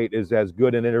 Josh Pate is as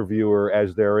good an interviewer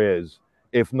as there is,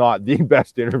 if not the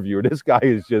best interviewer. This guy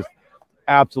is just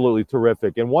absolutely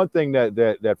terrific. And one thing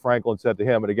that Franklin said to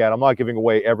him, and again, I'm not giving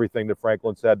away everything that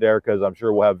Franklin said there because I'm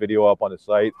sure we'll have video up on the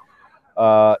site,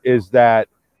 is that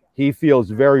he feels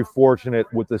very fortunate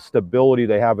with the stability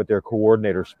they have at their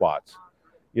coordinator spots.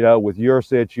 With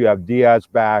Yurcich, you have Diaz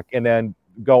back, and then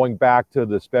going back to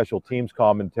the special teams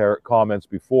comments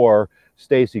before,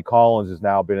 Stacy Collins has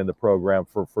now been in the program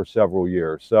for several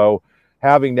years. So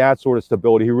having that sort of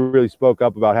stability, he really spoke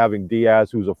up about having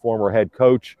Diaz, who's a former head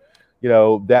coach,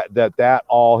 that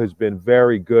all has been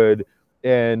very good.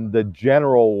 And the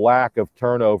general lack of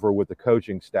turnover with the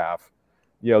coaching staff,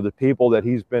 the people that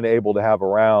he's been able to have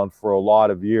around for a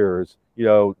lot of years,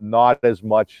 not as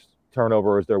much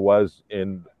turnover as there was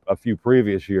in a few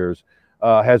previous years,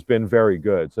 has been very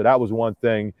good. So that was one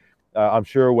thing. I'm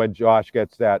sure when Josh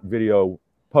gets that video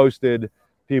posted,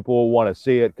 people want to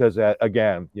see it because,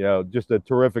 again, just a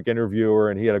terrific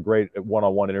interviewer, and he had a great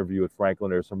one-on-one interview with Franklin.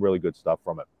 There's some really good stuff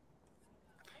from it.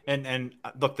 And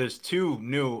look, there's 2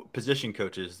 new position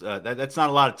coaches. That's not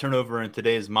a lot of turnover in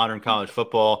today's modern college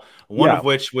football. One of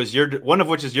which is your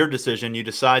decision. You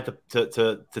decide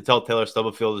to tell Taylor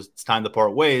Stubblefield it's time to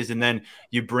part ways, and then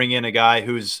you bring in a guy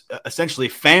who's essentially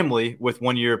family with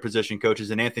one of your position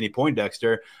coaches, and Anthony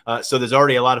Poindexter. So there's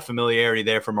already a lot of familiarity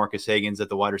there for Marcus Hagans at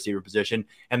the wide receiver position.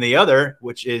 And the other,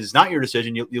 which is not your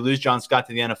decision, you lose John Scott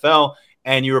to the NFL.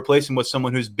 And you replace him with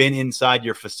someone who's been inside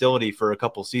your facility for a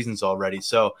couple seasons already.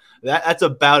 So that's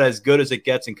about as good as it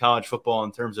gets in college football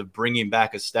in terms of bringing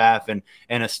back a staff and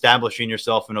establishing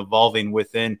yourself and evolving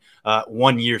within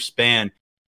 1 year span.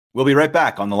 We'll be right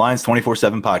back on the Lions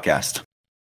 24/7 podcast.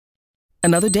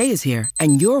 Another day is here,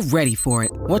 and you're ready for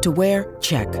it. What to wear?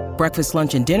 Check. Breakfast,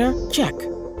 lunch, and dinner? Check.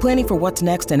 Planning for what's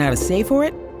next and how to save for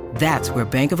it? That's where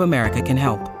Bank of America can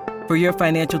help. For your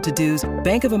financial to-dos,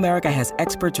 Bank of America has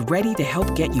experts ready to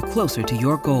help get you closer to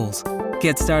your goals.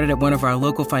 Get started at one of our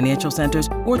local financial centers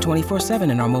or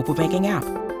 24/7 in our mobile banking app.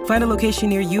 Find a location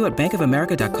near you at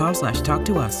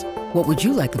bankofamerica.com/talktous. What would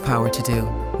you like the power to do?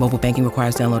 Mobile banking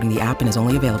requires downloading the app and is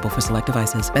only available for select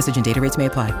devices. Message and data rates may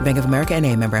apply. Bank of America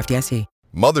NA, member FDIC.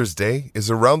 Mother's Day is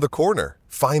around the corner.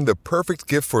 Find the perfect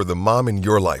gift for the mom in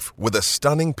your life with a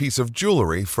stunning piece of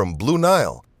jewelry from Blue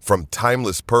Nile. From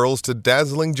timeless pearls to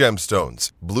dazzling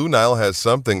gemstones, Blue Nile has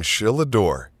something she'll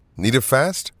adore. Need it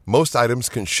fast? Most items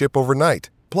can ship overnight.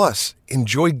 Plus,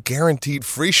 enjoy guaranteed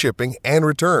free shipping and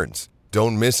returns.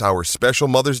 Don't miss our special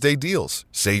Mother's Day deals.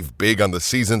 Save big on the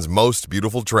season's most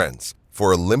beautiful trends.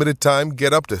 For a limited time,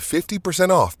 get up to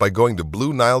 50% off by going to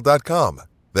BlueNile.com.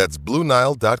 That's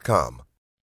BlueNile.com.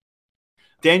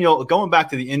 Daniel, going back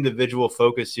to the individual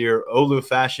focus here, Olu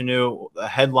Fashanu, a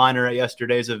headliner at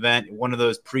yesterday's event, one of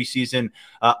those preseason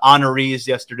honorees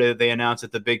yesterday that they announced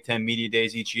at the Big Ten Media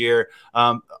Days each year.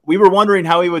 We were wondering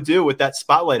how he would do with that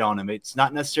spotlight on him. It's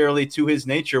not necessarily to his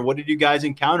nature. What did you guys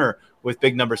encounter with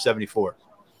big number 74?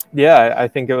 Yeah, I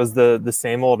think it was the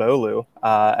same old Olu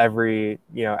every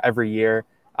year.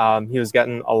 He was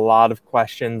getting a lot of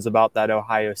questions about that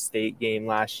Ohio State game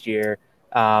last year.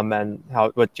 And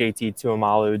what JT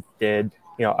Tuimalu did,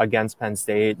 against Penn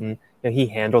State, and he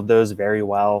handled those very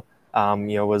well.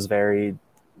 Was very,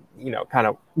 kind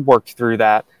of worked through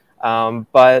that.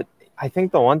 But I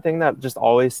think the one thing that just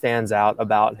always stands out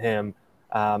about him,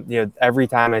 every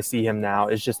time I see him now,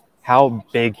 is just how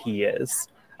big he is.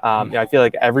 I feel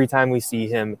like every time we see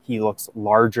him, he looks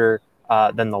larger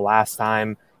than the last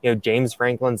time. James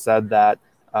Franklin said that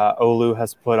Olu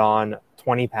has put on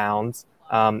 20 pounds.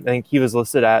 I think he was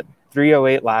listed at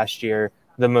 308 last year.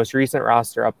 The most recent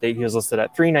roster update, he was listed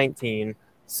at 319.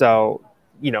 So,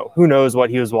 who knows what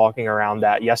he was walking around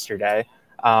at yesterday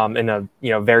in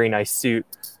a, very nice suit.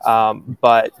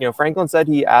 But Franklin said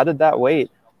he added that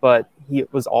weight, but he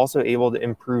was also able to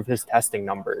improve his testing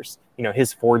numbers,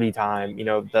 his 40 time,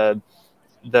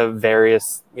 the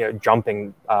various,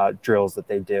 jumping drills that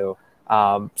they do.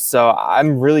 So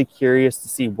I'm really curious to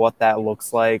see what that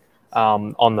looks like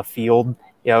on the field,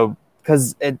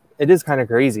 because it is kind of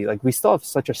crazy. Like, we still have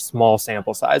such a small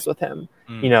sample size with him.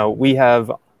 We have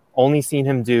only seen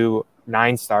him do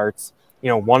 9 starts.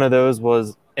 One of those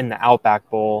was in the Outback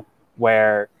Bowl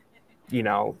where, I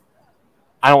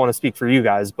don't want to speak for you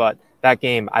guys, but that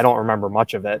game, I don't remember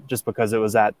much of it just because it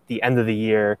was at the end of the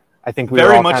year. I think we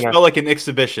very much felt like an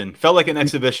exhibition. Felt like an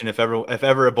exhibition if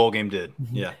ever a bowl game did.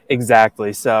 Yeah,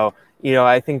 exactly. So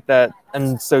I think that,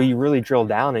 and so you really drill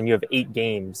down and you have 8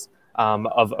 games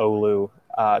of Olu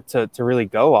to really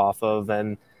go off of,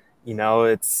 and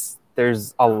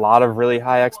there's a lot of really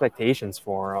high expectations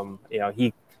for him.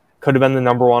 He could have been the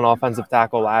number 1 offensive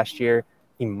tackle last year.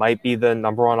 He might be the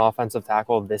number 1 offensive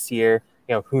tackle this year.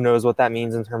 Who knows what that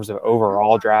means in terms of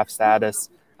overall draft status.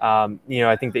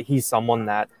 I think that he's someone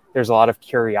that there's a lot of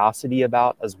curiosity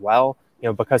about as well,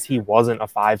 because he wasn't a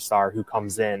 5-star who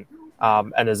comes in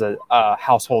and is a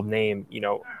household name,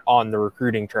 on the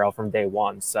recruiting trail from day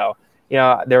one. So,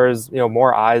 there was,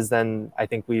 more eyes than I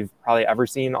think we've probably ever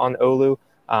seen on Olu.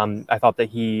 I thought that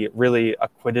he really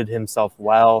acquitted himself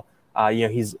well.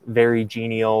 He's very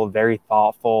genial, very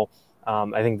thoughtful.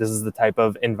 I think this is the type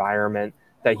of environment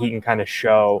that he can kind of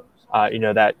show,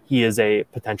 that he is a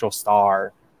potential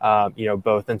star,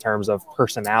 both in terms of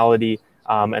personality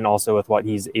and also with what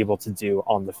he's able to do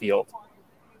on the field.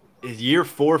 It's year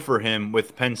 4 for him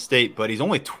with Penn State, but he's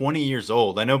only 20 years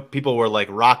old. I know people were like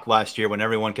rocked last year when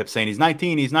everyone kept saying he's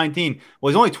 19.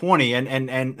 Well, he's only 20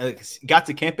 and got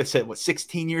to campus at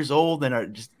 16 years old and are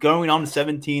just going on to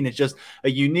 17. It's just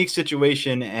a unique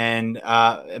situation. And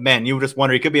man, you would just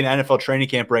wonder, he could be in an NFL training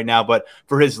camp right now, but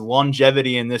for his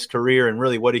longevity in this career and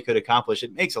really what he could accomplish,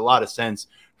 it makes a lot of sense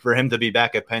for him to be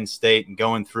back at Penn State and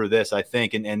going through this, I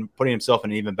think, and putting himself in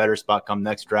an even better spot come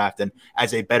next draft and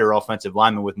as a better offensive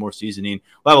lineman with more seasoning.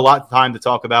 We'll have a lot of time to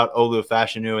talk about Olu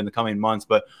Fashanu in the coming months.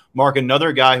 But, Mark,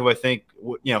 another guy who I think,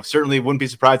 certainly wouldn't be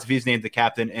surprised if he's named the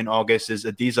captain in August is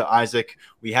Adisa Isaac.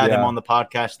 We had him on the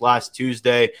podcast last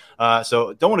Tuesday.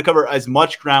 So don't want to cover as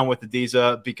much ground with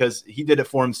Adisa because he did it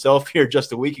for himself here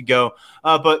just a week ago.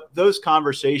 But those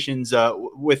conversations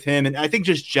with him, and I think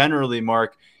just generally,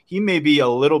 Mark, he may be a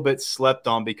little bit slept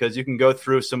on because you can go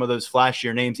through some of those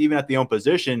flashier names, even at the own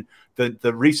position,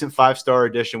 the recent 5-star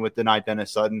addition with Denai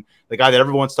Dennis Sutton, the guy that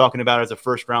everyone's talking about as a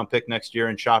first-round pick next year,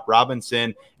 and Chop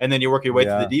Robinson, and then you work your way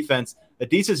through the defense.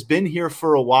 Adisa's been here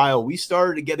for a while. We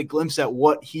started to get a glimpse at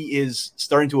what he is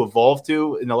starting to evolve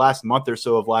to in the last month or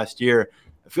so of last year.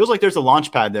 It feels like there's a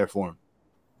launch pad there for him.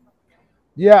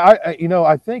 Yeah,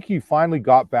 I think he finally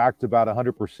got back to about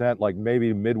 100%, like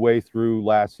maybe midway through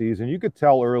last season. You could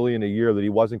tell early in the year that he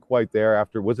wasn't quite there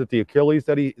after, was it the Achilles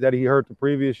that he hurt the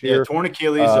previous year? Yeah, torn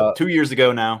Achilles 2 years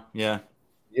ago now. Yeah.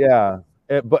 Yeah.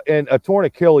 And a torn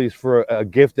Achilles for a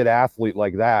gifted athlete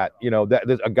like that,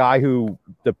 that a guy who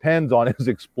depends on his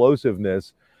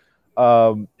explosiveness.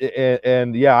 I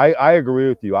agree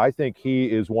with you. I think he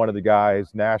is one of the guys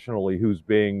nationally who's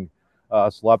being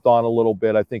slept on a little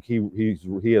bit. I think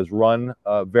he has run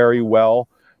very well.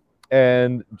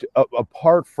 And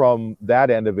apart from that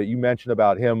end of it, you mentioned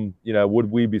about him,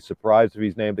 would we be surprised if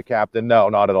he's named the captain? No,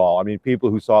 not at all. I mean, people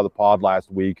who saw the pod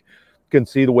last week can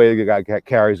see the way the guy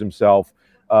carries himself.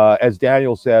 As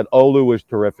Daniel said, Olu was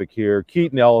terrific here.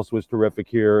 Keaton Ellis was terrific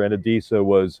here. And Adisa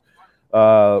was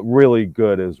really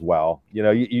good as well. You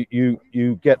know,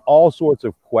 you get all sorts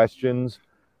of questions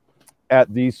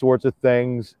at these sorts of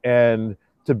things, and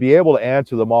to be able to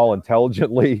answer them all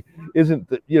intelligently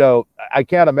isn't, I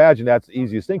can't imagine that's the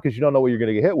easiest thing, because you don't know what you're going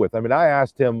to get hit with. I mean, I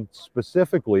asked him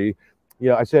specifically,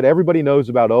 I said, everybody knows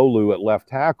about Olu at left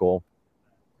tackle.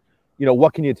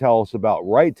 What can you tell us about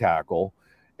right tackle?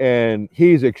 And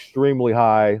he's extremely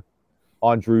high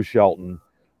on Drew Shelton.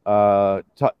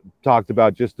 Talked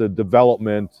about just the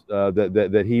development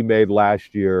that he made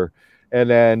last year, and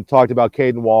then talked about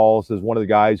Caden Wallace as one of the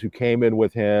guys who came in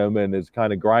with him and is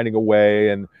kind of grinding away,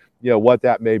 and what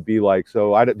that may be like.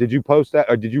 So, did you post that,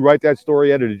 or did you write that story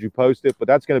yet, or did you post it? But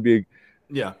that's going to be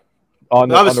We'll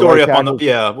have a story up on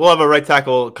we'll have a right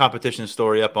tackle competition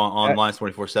story up on Lions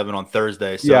 24/7 on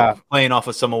Thursday. So playing off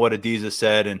of some of what Adiza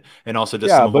said, and also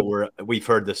just some of what we've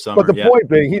heard this summer. But the point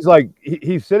being,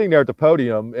 he's sitting there at the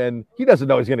podium, and he doesn't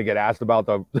know he's going to get asked about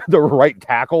the right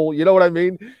tackle. You know what I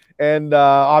mean? And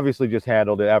obviously just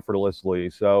handled it effortlessly.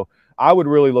 So I would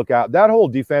really look out that whole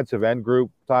defensive end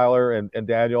group, Tyler and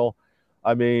Daniel.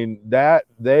 I mean, that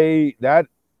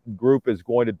group is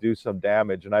going to do some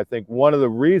damage, and I think one of the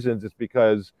reasons is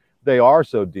because they are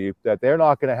so deep that they're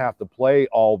not going to have to play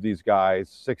all these guys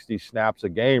 60 snaps a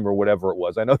game or whatever it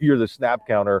was. I know you're the snap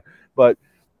counter, but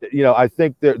I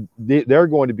think they're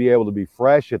going to be able to be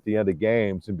fresh at the end of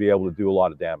games and be able to do a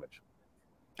lot of damage.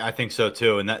 I think so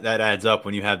too, and that adds up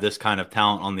when you have this kind of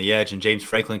talent on the edge. And James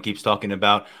Franklin keeps talking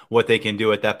about what they can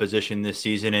do at that position this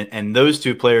season. And those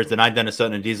two players, Denai Dennis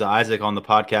Sutton and Adiza Isaac, on the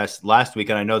podcast last week,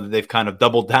 and I know that they've kind of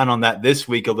doubled down on that this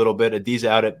week a little bit. Adiza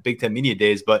out at Big Ten Media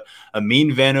Days, but Amin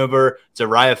Vanover,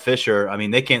 Zariah Fisher, I mean,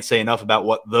 they can't say enough about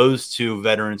what those two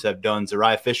veterans have done.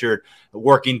 Zariah Fisher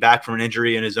working back from an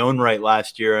injury in his own right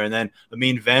last year, and then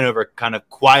Amin Vanover kind of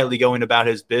quietly going about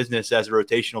his business as a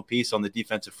rotational piece on the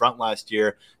defensive front last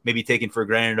year, maybe taken for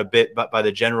granted a bit by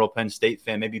the general Penn State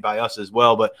fan, maybe by us as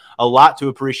well, but a lot to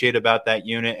appreciate about that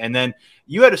unit. And then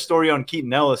you had a story on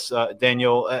Keaton Ellis,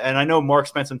 Daniel, and I know Mark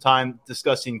spent some time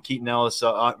discussing Keaton Ellis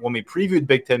when we previewed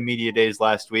Big Ten Media Days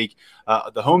last week.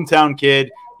 The hometown kid,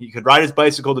 he could ride his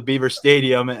bicycle to Beaver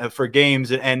Stadium for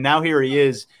games, and now here he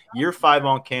is, year 5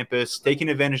 on campus, taking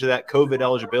advantage of that COVID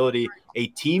eligibility, a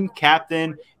team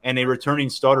captain and a returning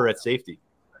starter at safety.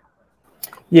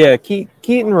 Yeah,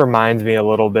 Keaton reminds me a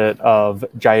little bit of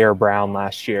Jair Brown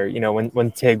last year,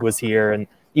 when Tig was here, and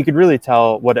you could really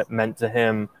tell what it meant to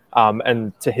him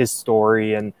and to his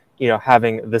story, and,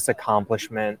 having this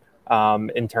accomplishment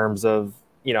in terms of,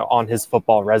 on his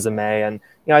football resume. And,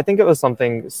 I think it was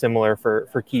something similar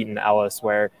for Keaton Ellis,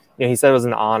 where, he said it was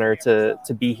an honor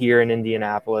to be here in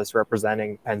Indianapolis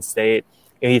representing Penn State.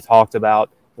 He talked about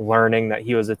learning that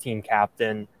he was a team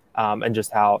captain and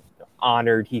just how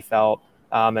honored he felt.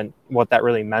 And what that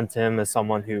really meant to him as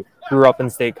someone who grew up in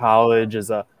State College as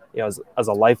a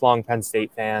lifelong Penn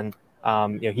State fan.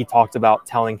 He talked about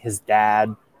telling his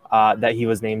dad that he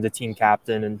was named the team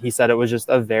captain, and he said it was just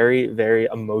a very, very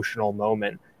emotional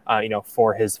moment,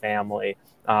 for his family.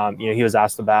 He was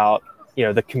asked about,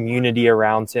 the community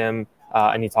around him,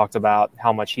 and he talked about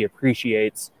how much he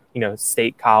appreciates,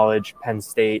 State College, Penn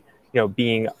State,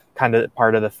 being kind of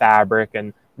part of the fabric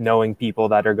and knowing people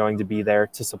that are going to be there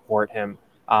to support him.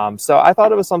 So I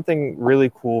thought it was something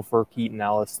really cool for Keaton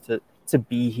Ellis to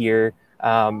be here,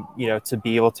 to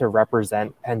be able to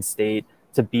represent Penn State,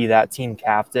 to be that team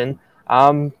captain.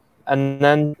 And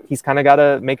then he's kind of got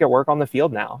to make it work on the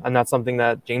field now. And that's something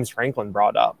that James Franklin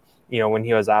brought up, when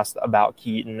he was asked about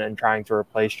Keaton and trying to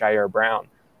replace Jair Brown.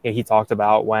 He talked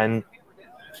about when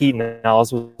Keaton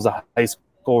Ellis was a high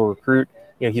school recruit,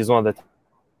 he's one of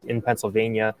the in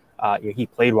Pennsylvania. He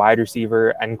played wide receiver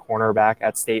and cornerback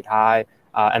at State High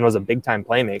and was a big-time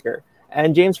playmaker.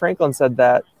 And James Franklin said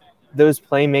that those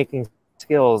playmaking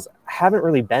skills haven't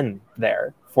really been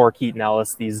there for Keaton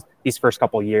Ellis these first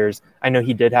couple years. I know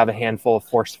he did have a handful of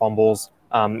forced fumbles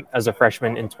as a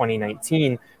freshman in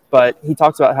 2019, but he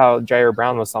talks about how Jair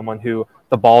Brown was someone who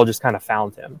the ball just kind of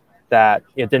found him. That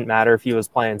it didn't matter if he was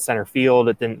playing center field,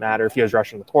 it didn't matter if he was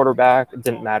rushing the quarterback, it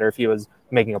didn't matter if he was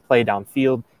making a play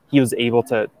downfield. He was able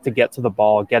to get to the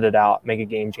ball, get it out, make a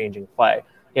game-changing play.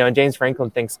 And James Franklin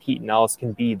thinks Keaton Ellis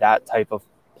can be that type of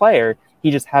player.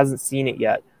 He just hasn't seen it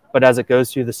yet. But as it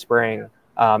goes through the spring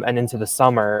and into the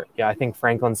summer, I think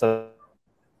Franklin said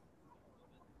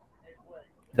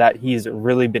that he's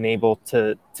really been able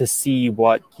to see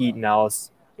what Keaton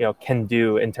Ellis, can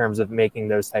do in terms of making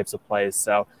those types of plays.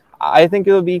 So I think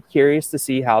it'll be curious to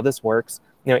see how this works.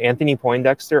 Anthony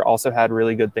Poindexter also had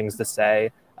really good things to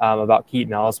say about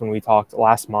Keaton Ellis when we talked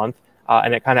last month,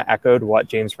 and it kind of echoed what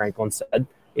James Franklin said.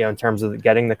 in terms of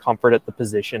getting the comfort at the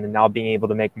position and now being able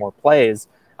to make more plays.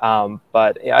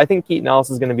 But I think Keaton Ellis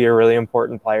is going to be a really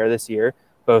important player this year,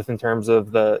 both in terms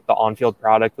of the on-field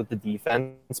product with the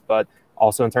defense, but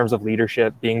also in terms of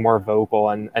leadership, being more vocal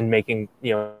and making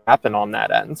happen on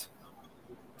that end.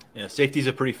 Yeah, safety is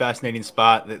a pretty fascinating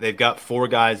spot. They've got 4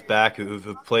 guys back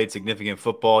who've played significant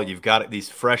football. You've got these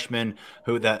freshmen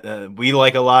who that we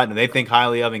like a lot and they think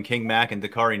highly of, in King Mack and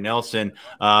Dakari Nelson.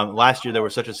 Last year there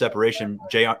was such a separation,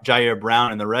 Jair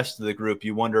Brown and the rest of the group.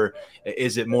 You wonder,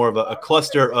 is it more of a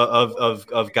cluster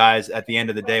of guys at the end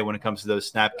of the day when it comes to those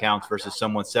snap counts versus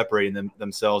someone separating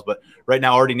themselves? But right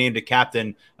now, already named a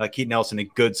captain, Keaton Nelson, a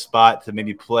good spot to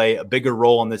maybe play a bigger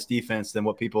role in this defense than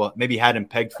what people maybe had him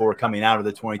pegged for coming out of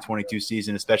the 2022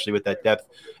 season, especially with that depth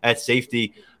at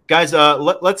safety. Guys,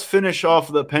 let's finish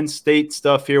off the Penn State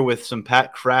stuff here with some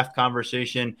Pat Kraft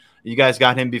conversation. You guys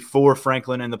got him before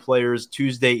Franklin and the players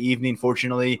Tuesday evening.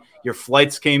 Fortunately, your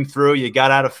flights came through. You got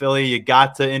out of Philly, you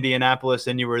got to Indianapolis,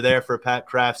 and you were there for Pat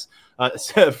Kraft's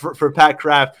for Pat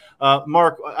Kraft.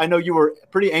 Mark, I know you were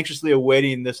pretty anxiously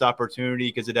awaiting this opportunity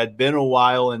because it had been a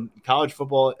while, and college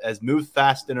football has moved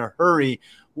fast in a hurry.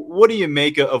 What do you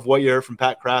make of what you heard from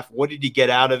Pat Kraft? What did you get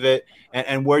out of it,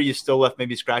 and where you still left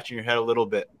maybe scratching your head a little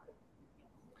bit?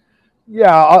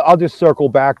 Yeah, I'll just circle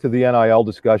back to the NIL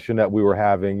discussion that we were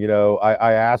having.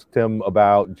 I asked him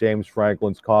about James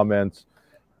Franklin's comments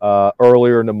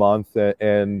earlier in the month,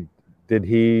 and did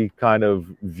he kind of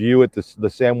view it the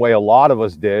same way a lot of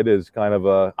us did, as kind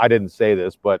of I didn't say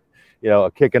this, but a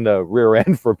kick in the rear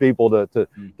end for people to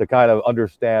kind of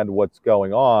understand what's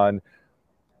going on.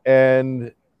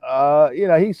 And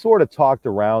he sort of talked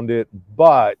around it,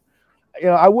 but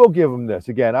I will give them this.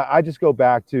 Again, I just go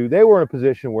back to, they were in a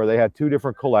position where they had 2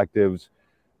 different collectives,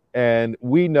 and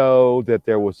we know that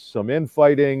there was some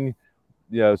infighting,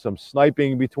 some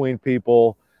sniping between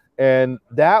people, and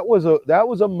that was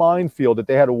a minefield that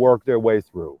they had to work their way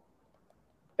through.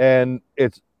 And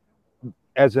it's,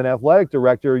 as an athletic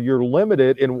director, you're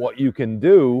limited in what you can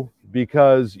do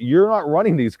because you're not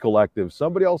running these collectives.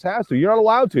 Somebody else has to. You're not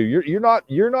allowed to. You're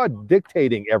not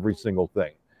dictating every single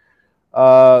thing.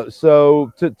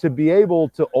 So to be able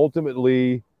to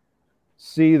ultimately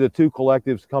see the 2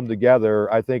 collectives come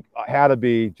together, I think had to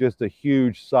be just a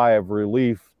huge sigh of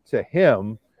relief to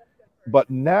him. But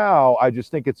now I just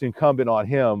think it's incumbent on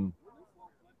him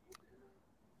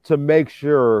to make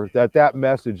sure that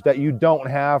message, that you don't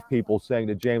have people saying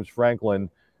to James Franklin,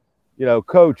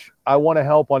 Coach, I want to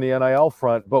help on the NIL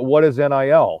front, but what is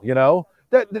NIL?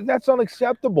 That's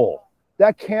unacceptable.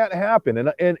 That can't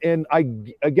happen. And I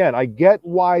get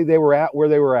why they were at where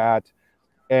they were at,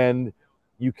 and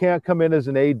you can't come in as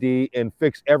an AD and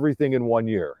fix everything in 1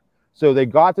 year. So they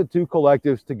got the 2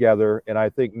 collectives together, and I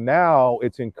think now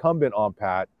it's incumbent on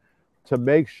Pat to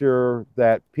make sure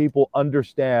that people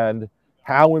understand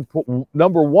how important,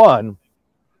 number one,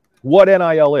 what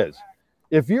NIL is.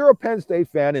 If you're a Penn State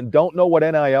fan and don't know what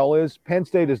NIL is, Penn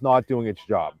State is not doing its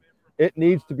job. It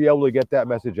needs to be able to get that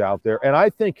message out there. And I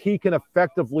think he can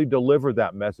effectively deliver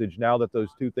that message now that those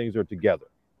 2 things are together.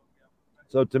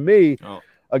 So to me,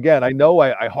 again, I know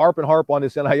I harp on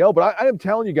this NIL, but I am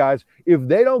telling you guys, if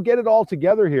they don't get it all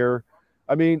together here,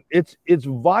 I mean, it's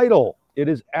vital. It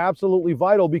is absolutely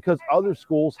vital because other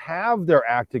schools have their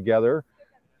act together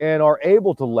and are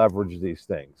able to leverage these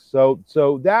things.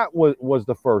 So that was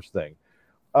the first thing.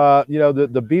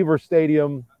 The Beaver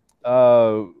Stadium,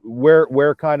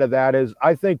 where kind of that is.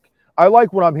 I think I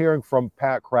like what I'm hearing from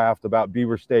Pat Kraft about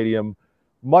Beaver Stadium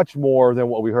much more than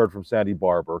what we heard from Sandy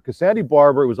Barber, because Sandy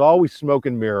Barber was always smoke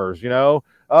and mirrors.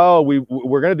 Oh,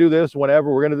 we're going to do this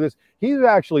whenever we're going to do this. He's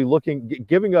actually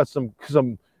giving us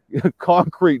some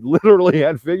concrete, literally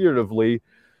and figuratively,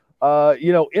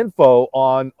 info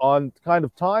on kind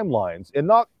of timelines, and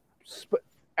not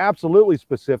absolutely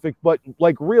specific, but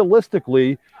like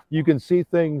realistically, you can see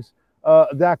things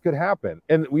that could happen.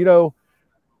 And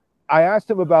I asked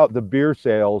him about the beer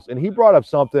sales, and he brought up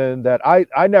something that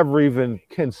I never even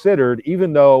considered,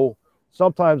 even though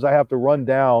sometimes I have to run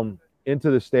down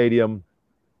into the stadium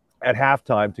at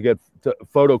halftime to get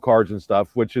photo cards and stuff,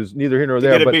 which is neither here nor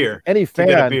there. Get a but beer. Any fan,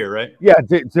 to get a beer, right? Yeah,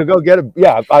 to go get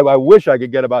a I wish I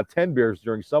could get about 10 beers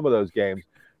during some of those games,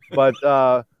 but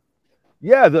the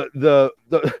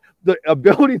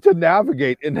ability to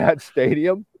navigate in that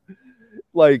stadium,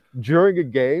 like during a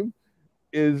game,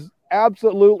 is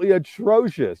absolutely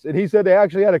atrocious. And he said they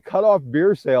actually had to cut off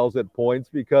beer sales at points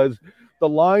because the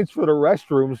lines for the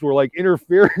restrooms were like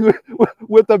interfering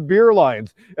with the beer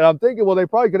lines. And I'm thinking, well, they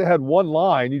probably could have had one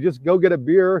line. You just go get a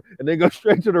beer and then go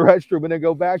straight to the restroom and then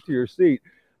go back to your seat.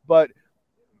 But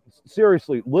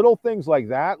seriously, little things like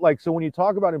that. Like, so when you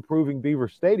talk about improving Beaver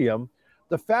Stadium,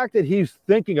 the fact that he's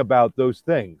thinking about those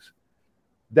things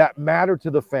that matter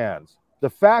to the fans, the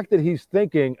fact that he's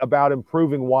thinking about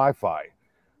improving Wi-Fi,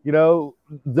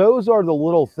 those are the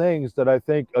little things that I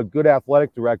think a good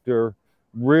athletic director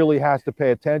really has to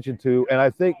pay attention to. And I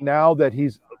think now that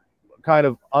he's kind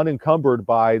of unencumbered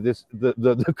by the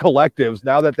collectives,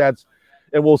 now that that's,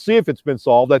 and we'll see if it's been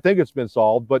solved. I think it's been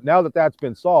solved, but now that that's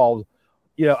been solved,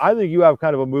 I think you have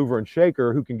kind of a mover and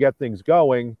shaker who can get things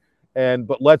going.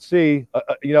 But let's see,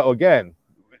 again,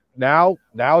 now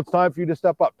it's time for you to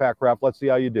step up, Pat Kraft. Let's see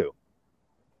how you do.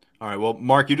 All right. Well,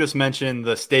 Mark, you just mentioned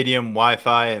the stadium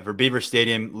Wi-Fi for Beaver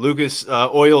Stadium. Lucas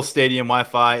Oil Stadium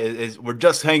Wi-Fi is we're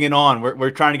just hanging on.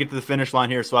 We're trying to get to the finish line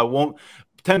here, so I won't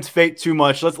tempt fate too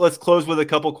much. Let's close with a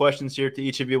couple questions here to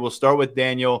each of you. We'll start with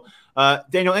Daniel.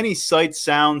 Daniel, any sights,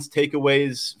 sounds,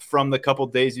 takeaways from the couple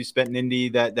days you spent in Indy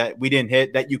that we didn't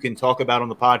hit that you can talk about on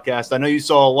the podcast? I know you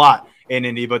saw a lot in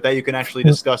Indy, but that you can actually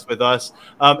discuss with us.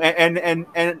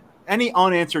 And any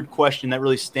unanswered question that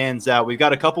really stands out. We've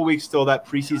got a couple weeks till that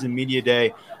preseason media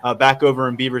day back over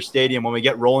in Beaver Stadium when we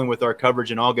get rolling with our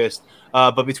coverage in August.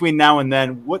 But between now and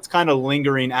then, what's kind of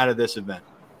lingering out of this event?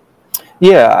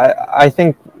 Yeah, I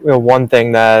think one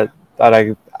thing that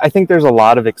I think there's a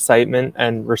lot of excitement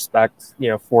and respect,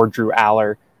 for Drew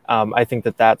Aller. I think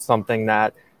that's something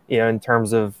that, in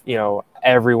terms of,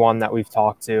 everyone that we've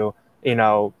talked to,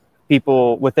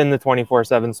 people within the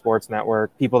 24/7 Sports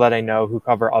Network, people that I know who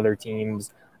cover other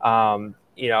teams.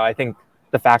 I think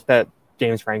the fact that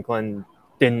James Franklin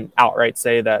didn't outright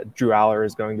say that Drew Aller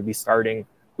is going to be starting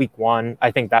week 1,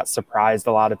 I think that surprised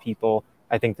a lot of people.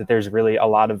 I think that there's really a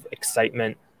lot of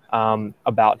excitement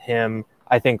about him.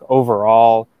 I think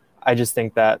overall, I just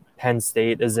think that Penn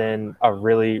State is in a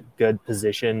really good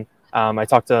position. I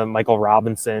talked to Michael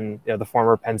Robinson, the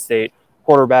former Penn State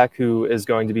quarterback who is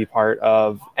going to be part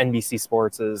of NBC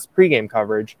Sports' pregame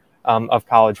coverage of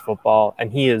college football,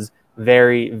 and he is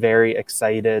very, very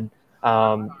excited.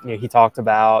 He talked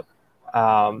about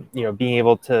being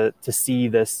able to see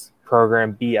this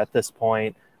program be at this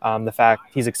point. The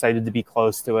fact he's excited to be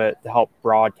close to it, to help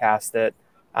broadcast it.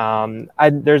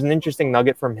 There's an interesting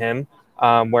nugget from him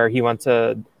where he went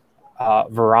to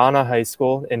Verona High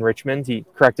School in Richmond. He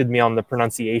corrected me on the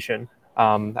pronunciation.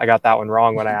 I got that one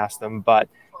wrong when I asked him, but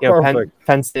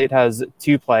Penn State has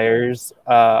 2 players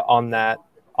on that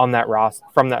roster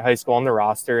from that high school on the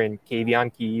roster, in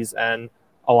Kavion Keys and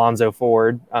Alonzo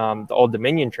Ford, the Old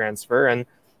Dominion transfer. And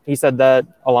he said that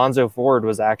Alonzo Ford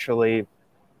was actually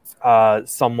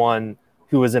someone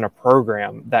who was in a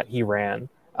program that he ran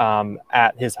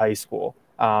at his high school,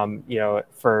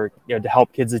 to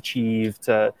help kids achieve,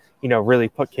 to, really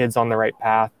put kids on the right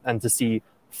path, and to see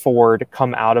Ford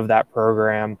come out of that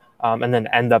program and then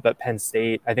end up at Penn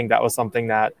State. I think that was something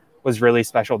that was really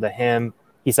special to him.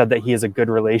 He said that he has a good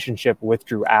relationship with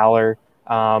Drew Aller,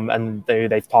 and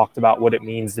they've talked about what it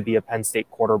means to be a Penn State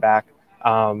quarterback,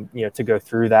 to go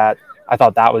through that. I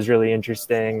thought that was really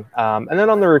interesting. And then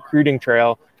on the recruiting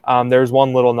trail, there's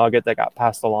one little nugget that got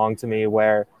passed along to me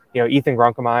where, Ethan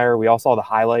Grunkemeyer, we all saw the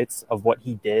highlights of what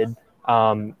he did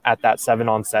at that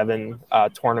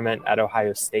 7-on-7 tournament at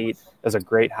Ohio State. It was a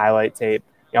great highlight tape.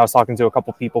 I was talking to a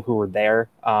couple people who were there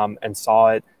and saw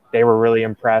it. They were really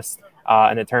impressed.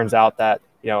 And it turns out that,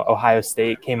 Ohio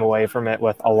State came away from it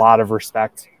with a lot of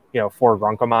respect, for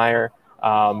Grunkemeyer.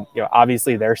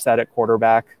 Obviously they're set at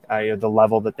quarterback, the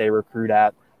level that they recruit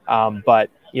at. But,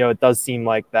 it does seem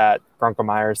like that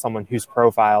Grunkemeyer is someone whose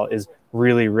profile is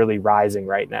really, really rising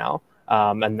right now.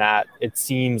 And that it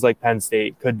seems like Penn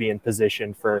State could be in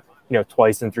position for,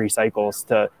 twice in 3 cycles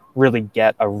to really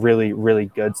get a really, really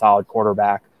good, solid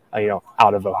quarterback,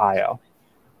 out of Ohio.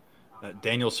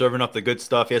 Daniel serving up the good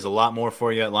stuff. He has a lot more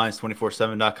for you at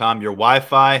Lions247.com. Your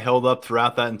Wi-Fi held up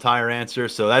throughout that entire answer,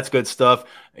 so that's good stuff.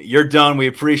 You're done. We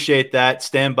appreciate that.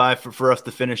 Stand by for us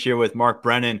to finish here with Mark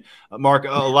Brennan. Mark, a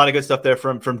lot of good stuff there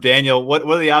from Daniel. What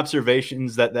are the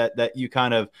observations that you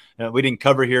kind of we didn't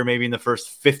cover here maybe in the first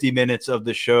 50 minutes of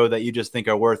the show that you just think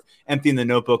are worth emptying the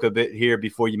notebook a bit here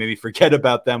before you maybe forget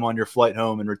about them on your flight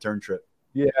home and return trip?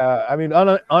 Yeah, I mean,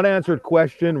 unanswered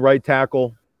question, right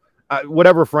tackle.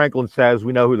 Whatever Franklin says,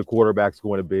 we know who the quarterback's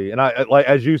going to be. And like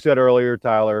as you said earlier,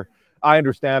 Tyler, I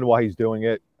understand why he's doing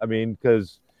it. I mean,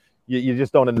 because you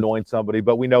just don't anoint somebody,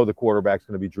 but we know the quarterback's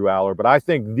going to be Drew Aller. But I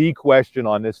think the question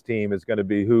on this team is going to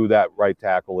be who that right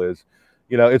tackle is.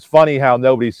 It's funny how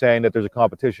nobody's saying that there's a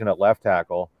competition at left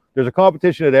tackle. There's a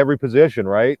competition at every position,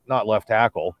 right? Not left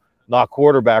tackle, not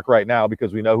quarterback right now,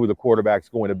 because we know who the quarterback's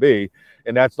going to be.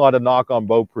 And that's not a knock on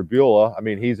Bo Pribula. I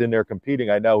mean, he's in there competing.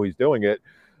 I know he's doing it.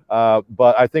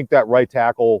 But I think that right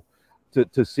tackle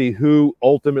to see who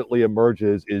ultimately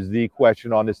emerges is the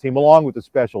question on this team, along with the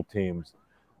special teams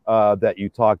that you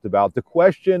talked about. The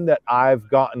question that I've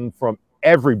gotten from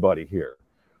everybody here,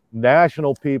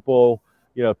 national people,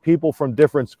 people from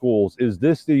different schools, is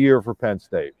this the year for Penn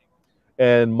State?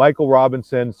 And Michael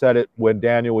Robinson said it when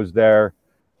Daniel was there.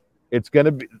 It's going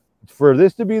to be, for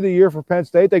this to be the year for Penn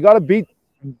State, they got to beat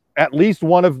at least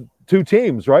one of two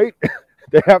teams, right?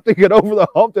 They have to get over the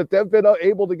hump that they've been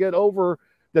unable to get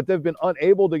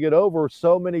over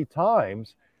so many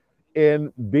times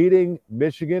in beating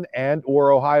Michigan and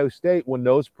or Ohio State when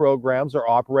those programs are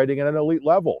operating at an elite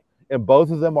level. And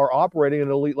both of them are operating at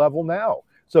an elite level now.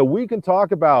 So we can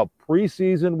talk about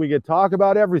preseason, we can talk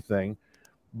about everything,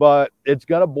 but it's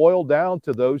going to boil down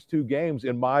to those two games,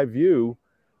 in my view,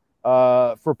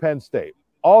 for Penn State.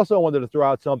 Also wanted to throw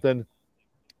out something.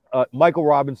 Michael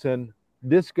Robinson,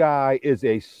 this guy is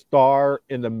a star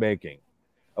in the making,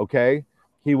 okay?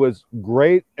 He was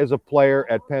great as a player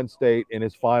at Penn State in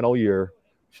his final year,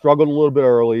 struggled a little bit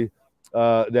early,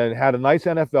 then had a nice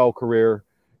NFL career,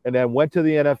 and then went to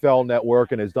the NFL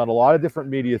Network and has done a lot of different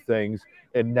media things,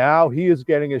 and now he is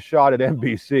getting a shot at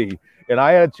NBC. And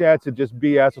I had a chance to just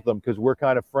BS with him because we're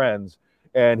kind of friends,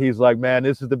 and he's like, man,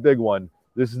 this is the big one.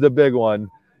 This is the big one,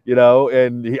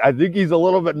 and I think he's a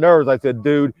little bit nervous. I said,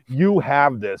 dude, you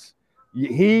have this.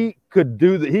 He could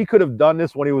do that. He could have done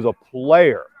this when he was a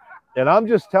player. And I'm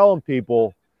just telling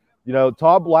people,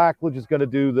 Todd Blackledge is going to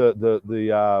do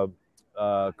the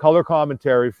color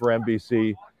commentary for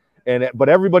NBC. But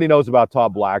everybody knows about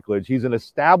Todd Blackledge. He's an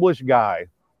established guy.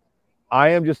 I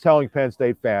am just telling Penn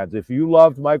State fans, if you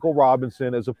loved Michael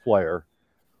Robinson as a player,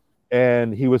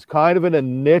 and he was kind of in a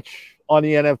niche on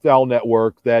the NFL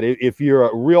Network, that if you're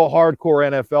a real hardcore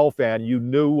NFL fan, you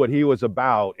knew what he was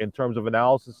about in terms of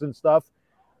analysis and stuff,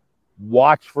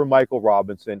 watch for Michael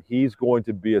Robinson. He's going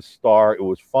to be a star. It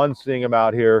was fun seeing him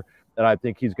out here, and I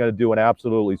think he's going to do an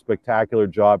absolutely spectacular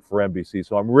job for NBC.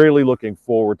 So I'm really looking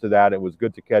forward to that. It was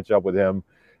good to catch up with him,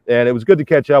 and it was good to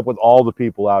catch up with all the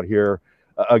people out here.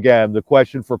 Again, the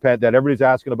question for Penn that everybody's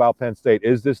asking about Penn State,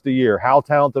 is this the year? How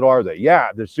talented are they? Yeah,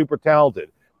 they're super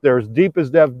talented. They're as deep as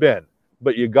they've been,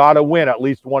 but you got to win at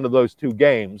least one of those two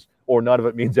games or none of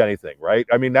it means anything, right?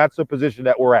 I mean, that's the position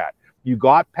that we're at. You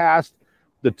got past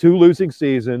the two losing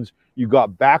seasons. You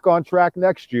got back on track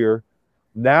next year.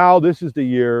 Now this is the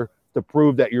year to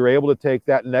prove that you're able to take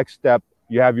that next step.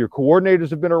 You have your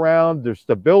coordinators have been around. There's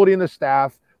stability in the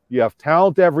staff. You have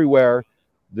talent everywhere.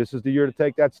 This is the year to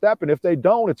take that step. And if they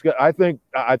don't, it's good. I think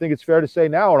it's fair to say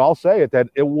now, and I'll say it, that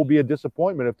it will be a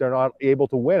disappointment if they're not able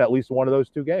to win at least one of those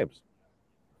two games.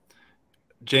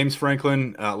 James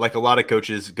Franklin, like a lot of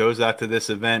coaches, goes out to this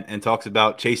event and talks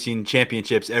about chasing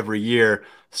championships every year.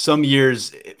 Some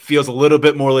years it feels a little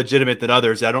bit more legitimate than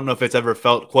others. I don't know if it's ever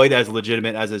felt quite as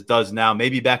legitimate as it does now.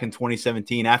 Maybe back in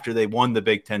 2017 after they won the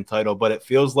Big Ten title, but it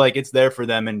feels like it's there for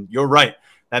them. And you're right.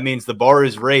 That means the bar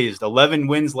is raised. 11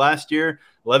 wins last year,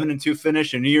 11-2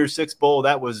 finish, a New Year's Six Bowl.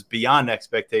 That was beyond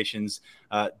expectations.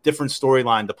 Different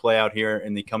storyline to play out here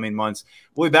in the coming months.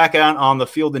 We'll be back out on the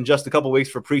field in just a couple weeks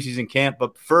for preseason camp.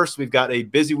 But first, we've got a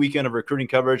busy weekend of recruiting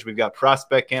coverage. We've got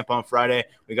prospect camp on Friday.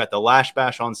 We've got the Lash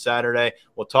Bash on Saturday.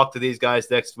 We'll talk to these guys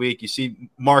next week. You see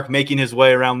Mark making his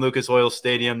way around Lucas Oil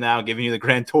Stadium now, giving you the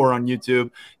grand tour on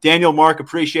YouTube. Daniel, Mark,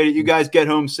 appreciate it. You guys get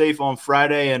home safe on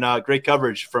Friday, and great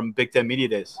coverage from Big Ten Media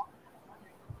Days.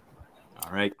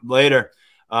 All right, later.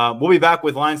 We'll be back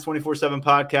with Lions 24/7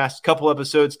 podcast. Couple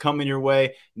episodes coming your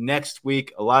way next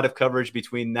week. A lot of coverage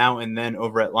between now and then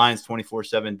over at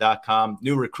Lions247.com.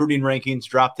 New recruiting rankings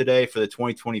dropped today for the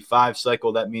 2025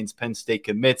 cycle. That means Penn State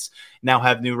commits now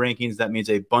have new rankings. That means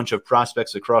a bunch of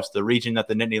prospects across the region that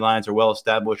the Nittany Lions are well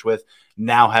established with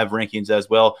now have rankings as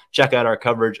well. Check out our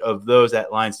coverage of those at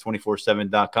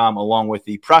Lions247.com, along with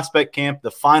the prospect camp,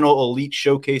 the final elite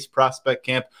showcase prospect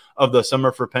camp of the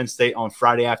summer for Penn State on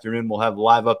Friday afternoon. We'll have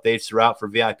live updates throughout for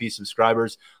VIP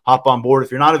subscribers. Hop on board.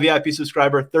 If you're not a VIP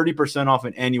subscriber, 30% off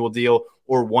an annual deal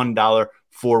or $1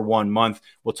 for 1 month.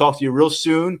 We'll talk to you real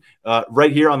soon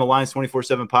right here on the Lions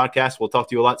 24/7 podcast. We'll talk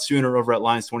to you a lot sooner over at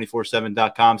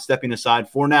Lions247.com. Stepping aside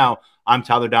for now, I'm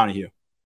Tyler Donahue.